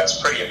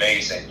 it's pretty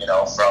amazing.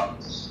 From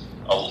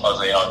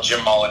Jim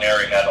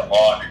Molinari had a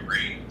law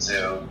degree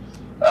to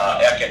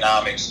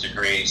economics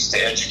degrees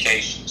to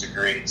education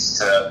degrees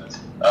to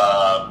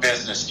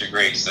business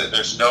degrees.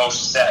 There's no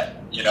set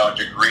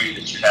degree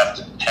that you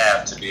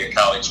have to be a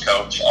college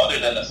coach, other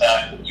than the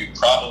fact that you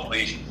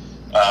probably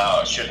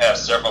should have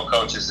several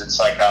coaches in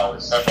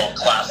psychology, several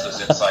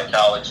classes in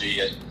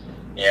psychology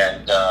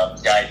and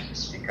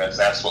guidance, because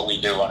that's what we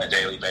do on a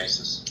daily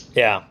basis.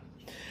 Yeah.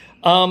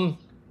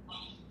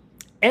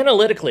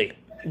 Analytically,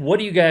 what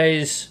do you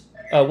guys?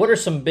 What are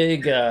some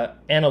big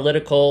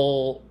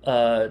analytical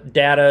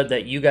data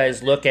that you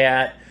guys look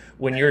at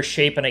when you're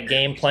shaping a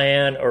game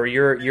plan, or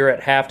you're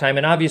at halftime?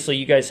 And obviously,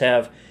 you guys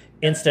have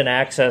instant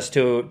access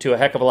to a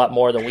heck of a lot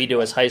more than we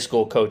do as high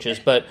school coaches.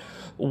 But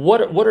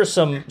what are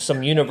some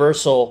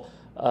universal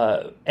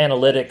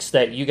analytics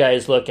that you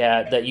guys look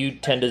at that you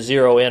tend to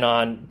zero in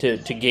on to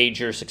gauge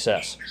your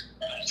success?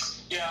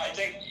 Yeah, I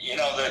think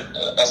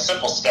a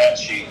simple stat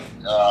sheet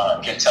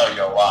can tell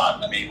you a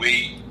lot. I mean,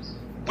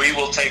 we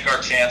will take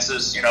our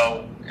chances.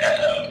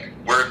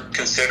 We're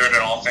considered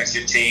an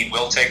offensive team.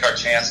 We'll take our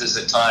chances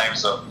at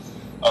times of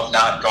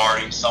not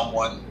guarding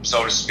someone,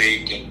 so to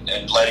speak,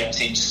 and letting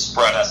teams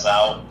spread us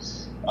out.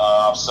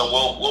 So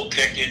we'll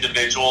pick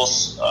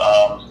individuals,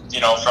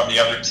 from the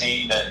other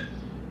team that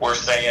we're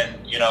saying,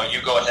 you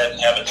go ahead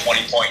and have a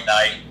 20-point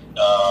night.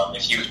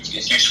 If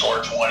you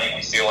score 20,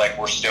 we feel like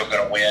we're still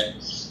going to win.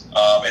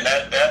 And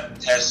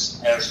that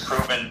has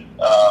proven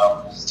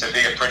to be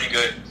a pretty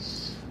good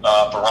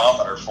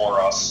barometer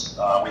for us.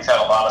 We've had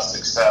a lot of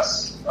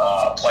success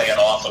playing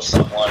off of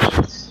someone,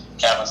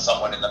 having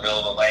someone in the middle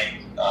of the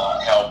lane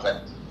helping.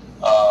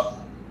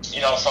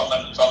 From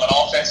an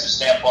offensive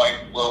standpoint,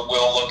 we'll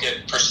look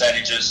at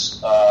percentages.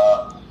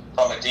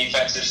 From a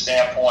defensive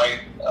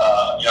standpoint,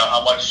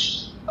 how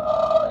much,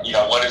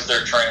 what is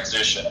their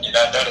transition? I mean,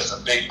 that is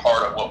a big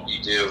part of what we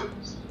do.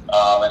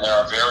 And there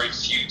are very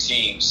few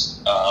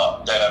teams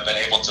that have been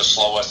able to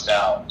slow us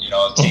down.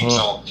 Teams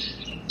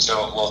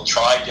will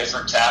try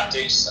different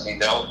tactics. I mean,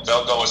 they'll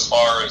go as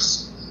far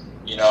as,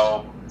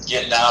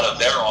 getting out of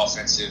their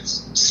offensive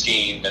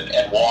scheme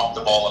and walk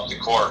the ball up the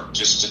court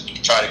just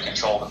to try to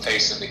control the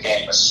pace of the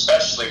game,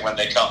 especially when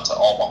they come to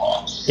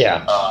Omaha.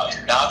 Yeah.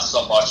 Not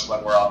so much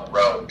when we're on the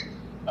road.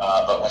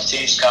 But when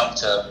teams come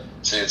to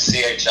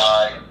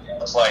CHI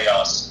and play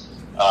us,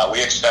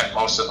 we expect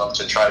most of them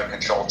to try to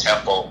control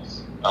tempo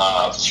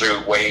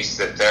through ways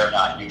that they're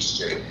not used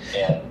to.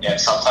 And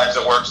sometimes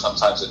it works,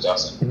 sometimes it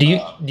doesn't. Do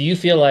you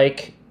feel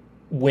like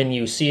when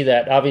you see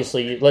that,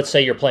 obviously, let's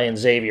say you're playing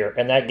Xavier,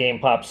 and that game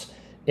pops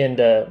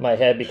into my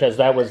head because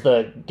that was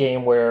the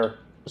game where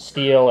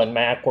Steele and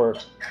Mac were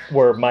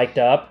mic'd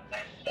up,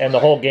 and the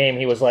whole game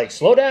he was like,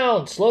 slow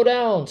down, slow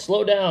down,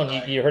 slow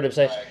down. You heard him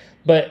say.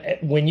 But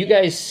when you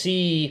guys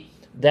see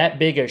that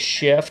big a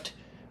shift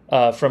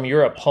from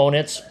your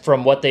opponents,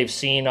 from what they've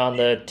seen on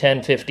the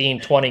 10,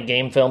 15, 20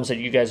 game films that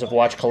you guys have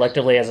watched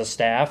collectively as a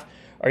staff,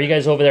 are you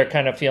guys over there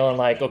kind of feeling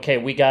like, okay,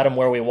 we got them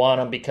where we want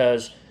them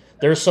because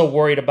they're so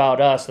worried about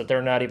us that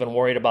they're not even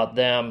worried about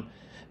them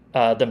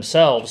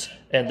themselves,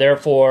 and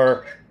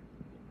therefore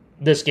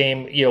this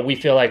game, we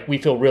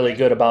feel really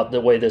good about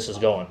the way this is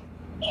going?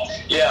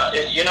 Yeah,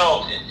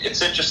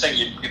 it's interesting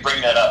you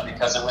bring that up,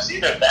 because it was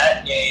either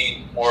that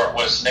game or it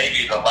was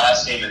maybe the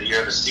last game of the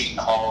year, the Seton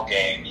Hall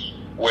game,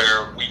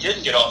 where we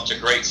didn't get off to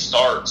great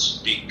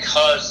starts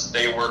because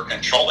they were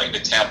controlling the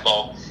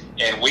tempo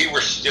and we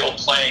were still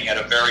playing at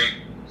a very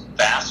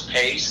fast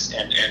pace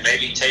and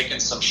maybe taking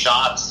some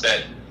shots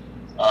that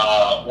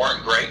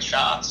weren't great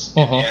shots.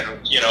 And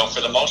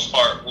for the most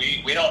part,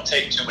 we don't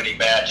take too many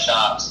bad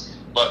shots,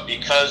 but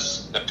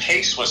because the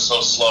pace was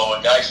so slow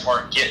and guys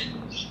weren't getting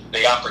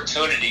the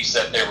opportunities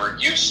that they were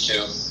used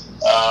to,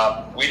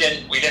 we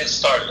didn't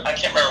start. I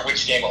can't remember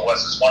which game it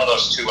was. It's one of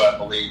those two, I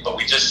believe. But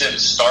we just didn't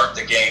start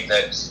the game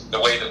the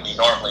way that we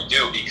normally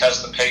do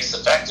because the pace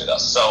affected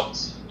us. So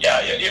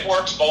yeah, it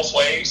works both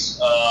ways.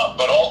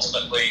 But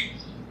ultimately,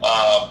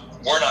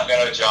 we're not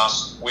going to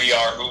adjust. We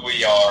are who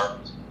we are,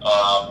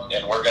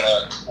 and we're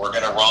gonna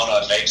run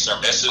on makes or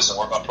misses, and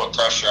we're going to put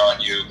pressure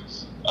on you.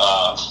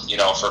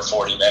 For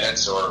 40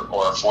 minutes or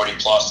 40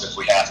 plus if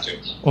we have to.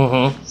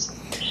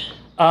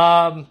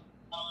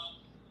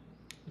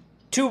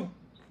 Two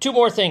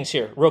more things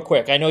here, real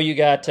quick. I know you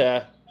got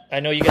to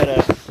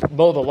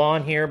mow the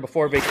lawn here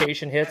before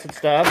vacation hits and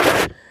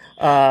stuff.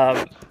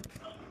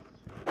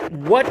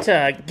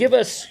 Give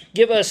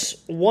us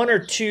one or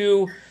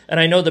two, and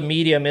I know the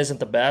medium isn't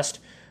the best,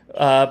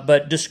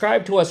 but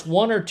describe to us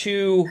one or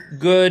two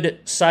good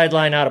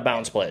sideline out of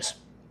bounds plays.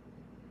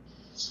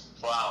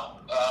 Wow.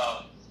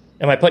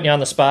 Am I putting you on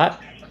the spot?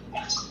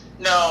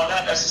 No,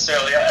 not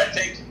necessarily. I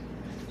think,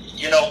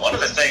 one of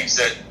the things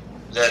that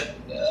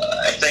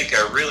I think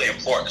are really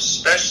important,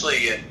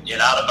 especially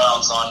in out of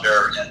bounds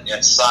under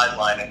and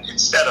sideline, and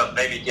instead of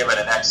maybe giving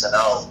an X and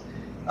O,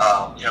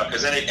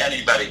 because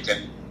anybody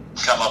can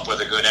come up with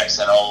a good X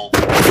and O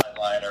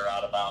sideline or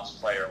out of bounds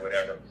play or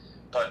whatever.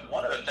 But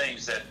one of the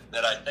things that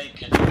I think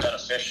can be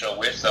beneficial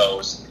with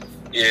those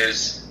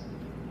is,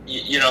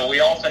 we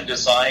often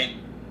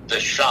design the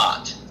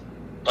shot,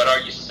 but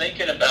are you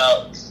thinking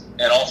about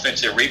an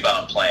offensive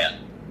rebound plan?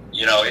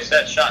 If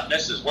that shot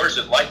misses, where's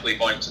it likely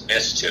going to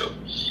miss to?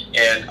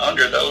 And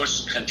under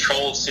those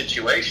controlled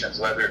situations,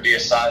 whether it be a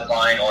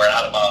sideline or an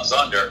out-of-bounds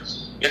under,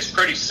 it's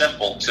pretty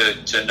simple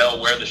to know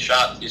where the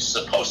shot is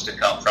supposed to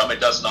come from. It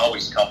doesn't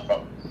always come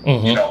from,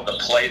 the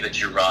play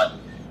that you run.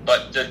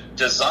 But to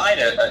design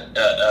an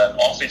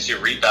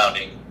offensive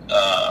rebounding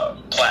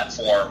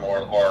platform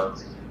or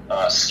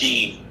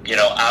scheme,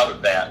 out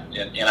of that,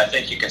 and I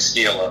think you can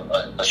steal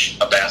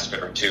a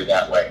basket or two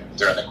that way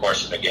during the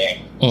course of the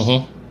game.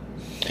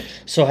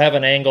 So have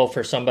an angle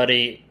for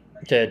somebody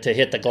to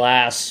hit the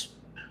glass,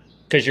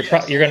 because you're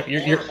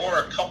or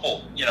a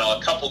couple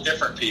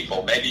different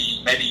people. Maybe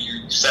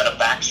you set a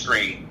back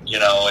screen,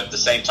 at the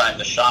same time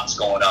the shot's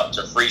going up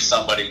to free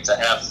somebody to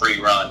have free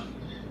run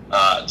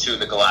to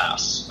the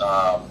glass.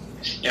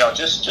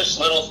 Just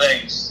little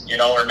things,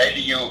 or maybe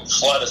you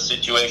flood a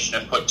situation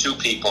and put two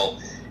people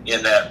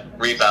in that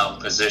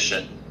rebound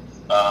position.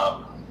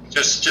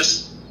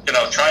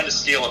 Trying to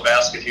steal a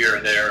basket here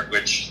or there,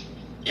 which,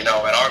 at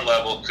our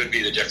level could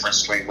be the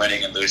difference between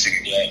winning and losing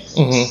a game.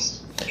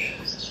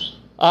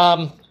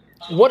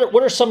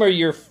 What are some of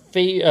your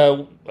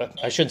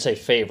I shouldn't say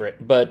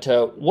favorite, but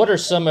what are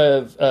some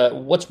of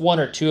what's one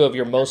or two of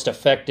your most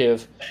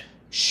effective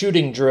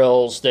shooting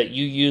drills that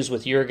you use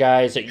with your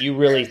guys that you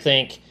really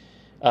think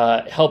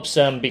helps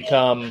them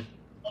become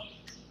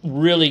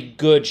really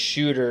good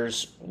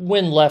shooters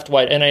when left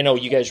wide? And I know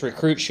you guys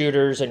recruit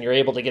shooters, and you're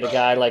able to get a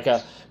guy like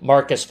a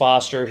Marcus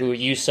Foster, who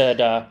you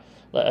said,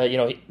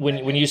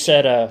 when you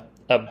said a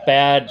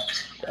bad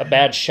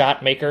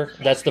shot maker,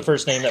 that's the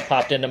first name that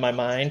popped into my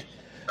mind.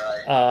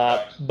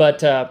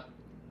 What are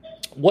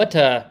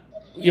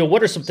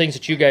some things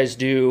that you guys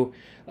do,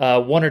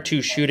 one or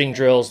two shooting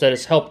drills that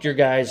has helped your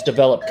guys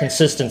develop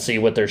consistency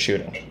with their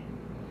shooting?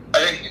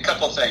 I think a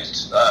couple of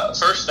things.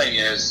 First thing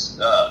is,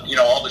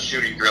 all the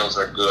shooting drills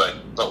are good,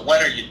 but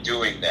when are you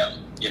doing them?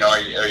 Are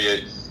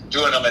you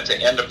doing them at the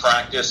end of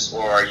practice,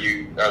 or are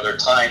there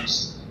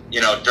times,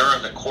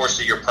 during the course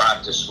of your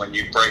practice when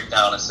you break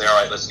down and say, all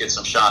right, let's get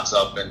some shots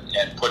up and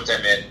put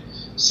them in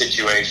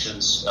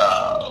situations,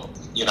 to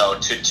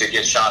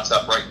get shots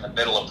up right in the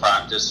middle of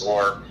practice,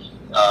 or,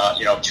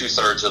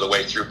 2/3 of the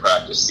way through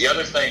practice. The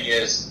other thing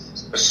is,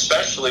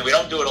 especially, we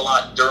don't do it a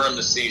lot during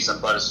the season,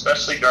 but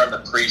especially during the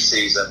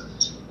preseason,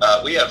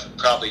 we have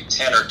probably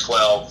 10 or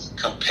 12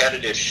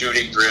 competitive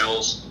shooting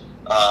drills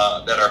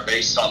that are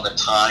based on the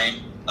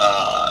time.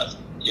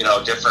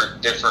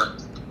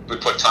 Different. We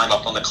put time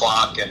up on the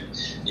clock, and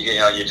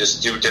you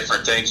just do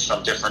different things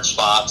from different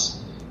spots,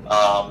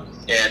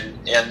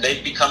 and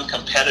they become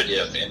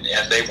competitive,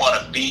 and they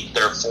want to beat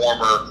their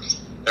former,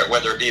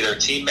 whether it be their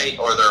teammate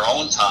or their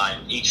own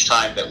time, each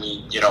time that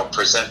we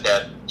present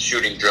that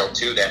shooting drill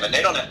to them. And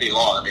they don't have to be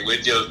long. I mean,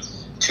 we do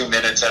 2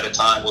 minutes at a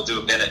time. We'll do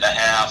a minute and a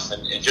half,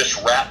 and just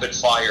rapid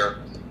fire.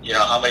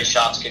 How many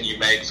shots can you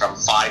make from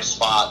 5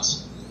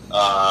 spots?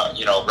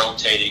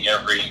 Rotating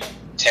every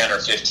 10 or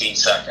 15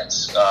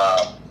 seconds.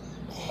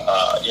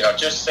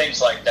 Just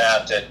things like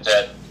that. And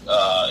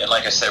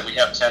like I said, we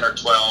have 10 or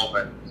 12,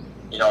 and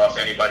if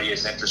anybody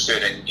is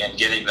interested in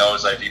getting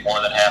those, I'd be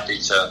more than happy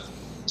to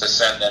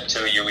send them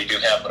to you. We do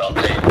have it on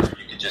paper.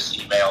 You can just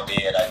email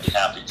me, and I'd be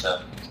happy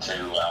to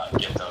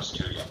get those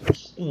to you.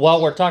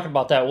 While we're talking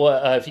about that,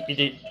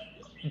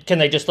 can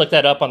they just look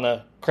that up on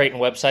the Creighton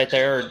website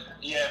there? Or?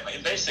 Yeah,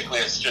 basically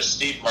it's just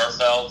Steve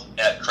Merfeld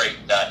at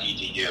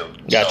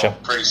Creighton.edu. Gotcha. So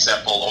pretty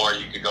simple, or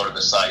you could go to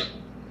the site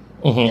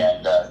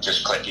and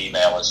just click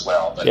email as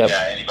well. But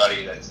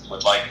anybody that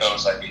would like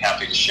those, I'd be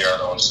happy to share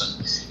those.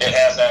 And it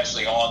has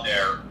actually on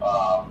there,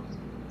 I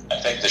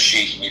think the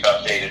sheet, we've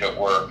updated it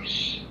where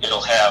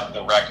it'll have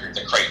the record,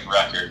 the Creighton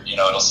record.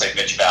 It'll say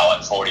Mitch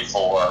Ballard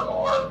 44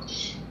 or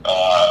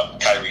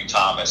Kyrie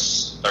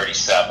Thomas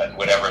 37,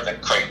 whatever the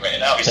Creighton.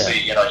 And obviously,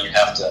 you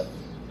have to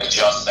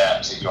adjust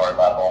that to your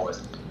level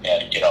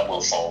and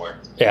move forward.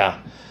 Yeah.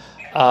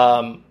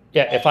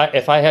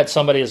 If I had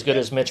somebody as good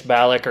as Mitch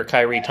Ballack or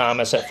Kyrie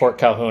Thomas at Fort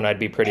Calhoun, I'd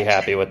be pretty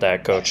happy with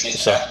that, Coach.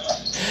 So.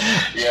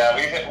 Yeah,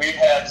 we've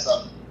had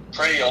some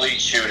pretty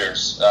elite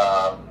shooters,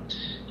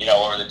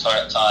 over the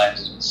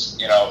times.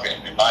 In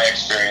my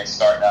experience,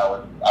 starting out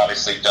with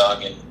obviously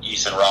Doug and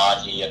Ethan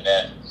Rodney, and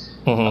then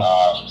from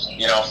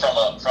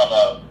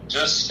a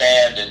just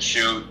stand and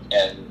shoot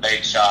and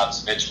make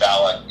shots, Mitch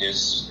Ballack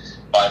is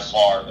by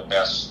far the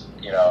best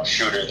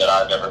shooter that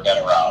I've ever been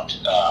around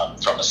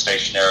from a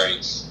stationary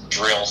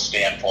drill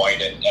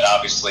standpoint, and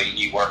obviously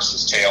he works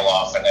his tail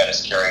off, and that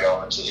has carried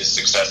over to his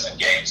success in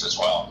games as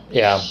well.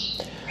 Yeah.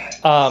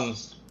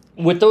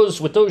 With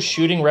those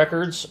shooting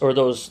records or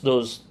those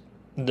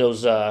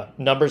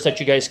numbers that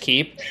you guys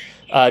keep,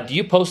 do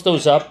you post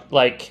those up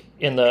like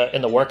in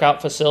the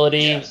workout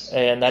facility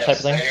and that type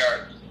of thing?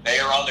 They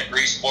are on the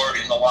grease board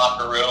in the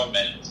locker room,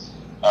 and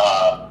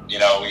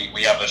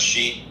we have a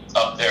sheet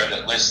up there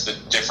that lists the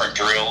different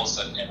drills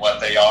and what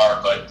they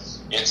are, but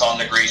it's on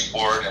the grease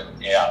board, and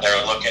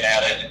they're looking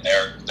at it, and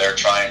they're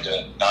trying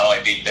to not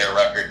only beat their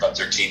record but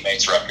their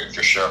teammates' record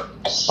for sure.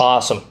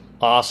 Awesome,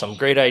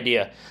 great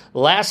idea.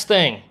 Last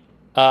thing,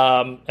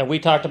 and we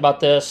talked about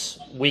this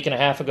a week and a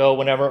half ago,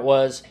 whenever it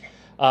was.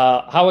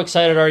 How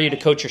excited are you to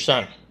coach your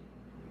son?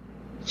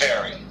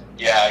 Very.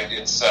 Yeah,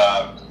 it's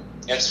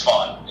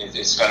fun.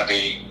 It's going to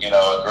be,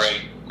 a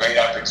great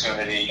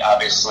opportunity.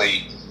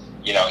 Obviously,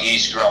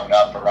 he's grown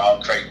up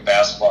around Creighton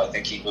basketball. I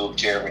think he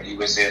moved here when he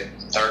was in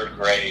third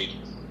grade.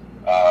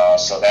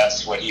 So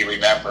that's what he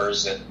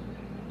remembers. And,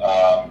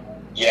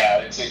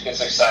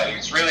 it's exciting.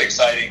 It's really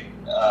exciting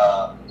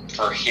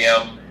for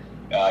him.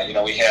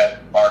 We had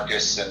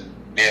Marcus and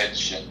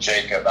Mitch and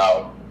Jacob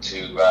out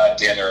to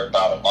dinner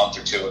about a month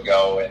or two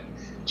ago, and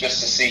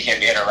just to see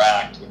him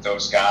interact with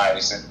those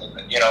guys. And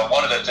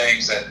one of the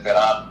things that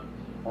I'm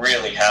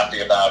really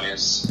happy about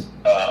is,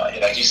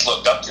 he's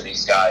looked up to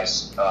these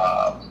guys,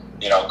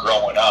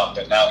 growing up,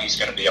 and now he's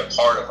going to be a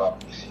part of them.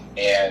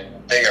 And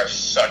they are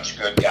such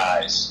good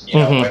guys,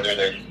 whether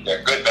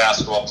they're good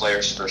basketball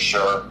players for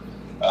sure,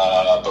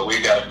 but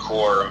we've got a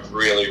core of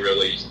really,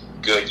 really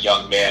good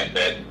young men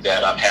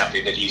that I'm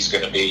happy that he's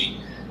going to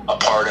be a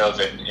part of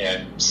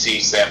and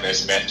sees them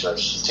as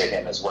mentors to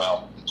him as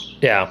well.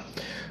 Yeah.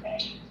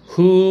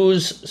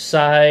 Whose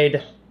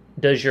side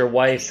does your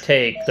wife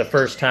take the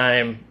first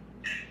time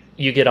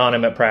you get on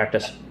him at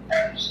practice?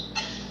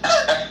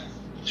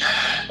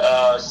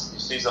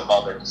 She's a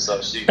mother, so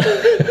she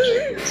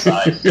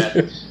decides.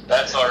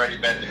 That's already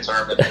been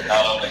determined,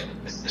 not only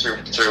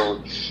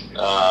through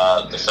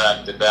the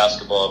fact that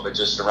basketball, but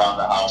just around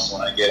the house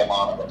when I get him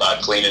on him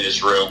about cleaning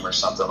his room or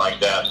something like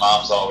that.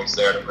 Mom's always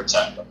there to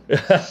protect him.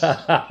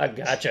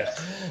 Gotcha.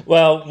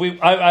 Well,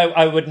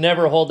 I would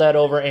never hold that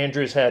over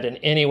Andrew's head in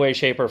any way,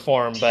 shape, or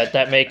form, but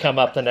that may come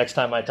up the next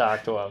time I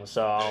talk to him.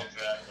 So,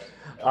 exactly.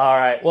 All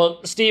right. Well,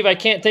 Steve, I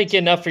can't thank you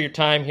enough for your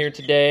time here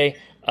today.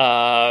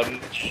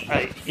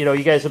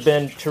 You guys have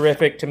been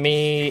terrific to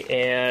me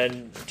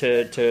and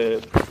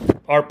to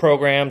our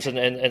programs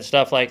and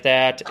stuff like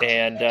that.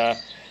 And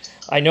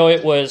I know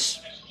it was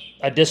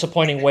a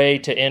disappointing way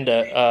to end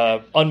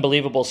a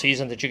unbelievable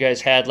season that you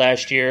guys had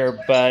last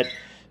year, but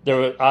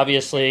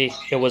obviously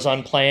it was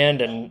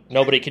unplanned and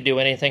nobody could do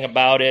anything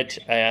about it.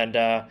 And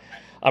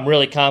I'm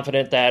really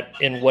confident that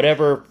in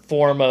whatever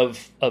form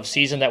of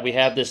season that we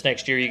have this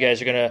next year, you guys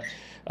are going to,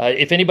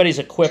 if anybody's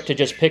equipped to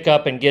just pick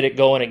up and get it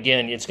going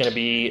again, it's going to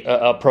be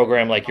a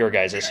program like your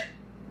guys's.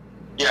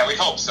 Yeah, we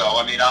hope so.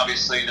 I mean,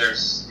 obviously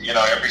there's,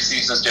 every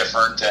season's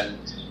different, and,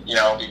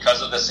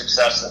 because of the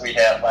success that we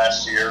had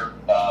last year,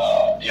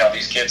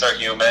 these kids are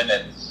human,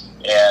 and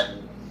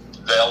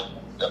they'll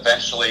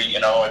eventually,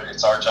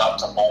 it's our job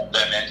to mold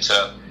them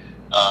into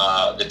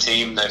the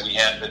team that we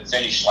had that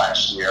finished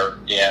last year.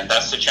 And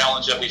that's the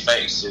challenge that we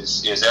face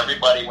is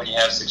everybody, when you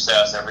have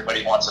success,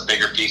 everybody wants a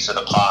bigger piece of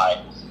the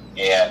pie.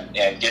 And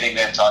getting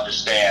them to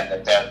understand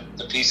that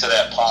the piece of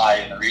that pie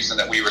and the reason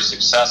that we were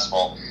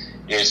successful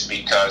is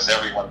because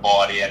everyone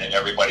bought in and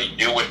everybody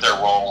knew what their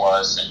role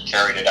was and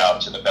carried it out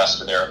to the best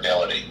of their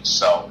ability.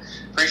 So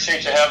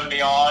appreciate you having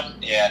me on,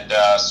 and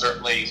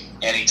certainly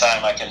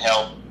anytime I can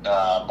help,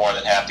 more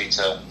than happy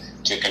to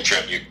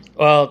contribute.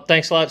 Well,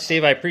 thanks a lot,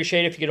 Steve. I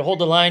appreciate it. If you could hold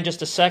the line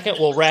just a second,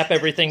 we'll wrap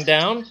everything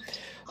down.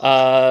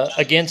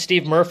 Again,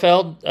 Steve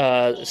Merfeld,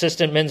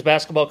 assistant men's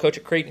basketball coach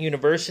at Creighton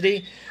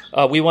University.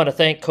 We want to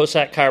thank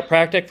COSAC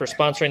Chiropractic for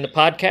sponsoring the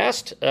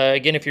podcast.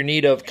 Again, if you're in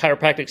need of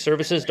chiropractic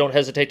services, don't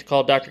hesitate to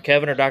call Dr.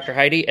 Kevin or Dr.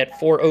 Heidi at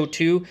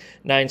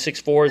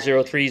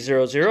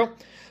 402-964-0300.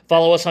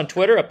 Follow us on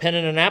Twitter, A Pen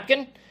and a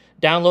Napkin.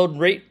 Download,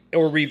 rate,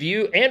 or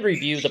review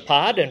the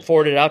pod and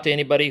forward it out to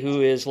anybody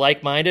who is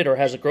like-minded or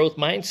has a growth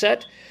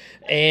mindset.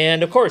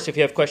 And, of course, if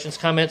you have questions,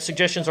 comments,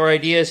 suggestions, or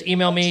ideas,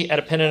 email me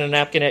at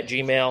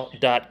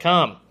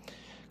apenandanapkin@gmail.com.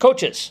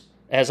 Coaches,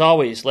 as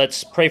always,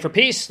 let's pray for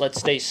peace, let's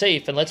stay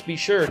safe, and let's be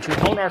sure to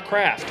hone our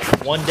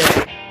craft one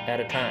day at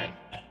a time.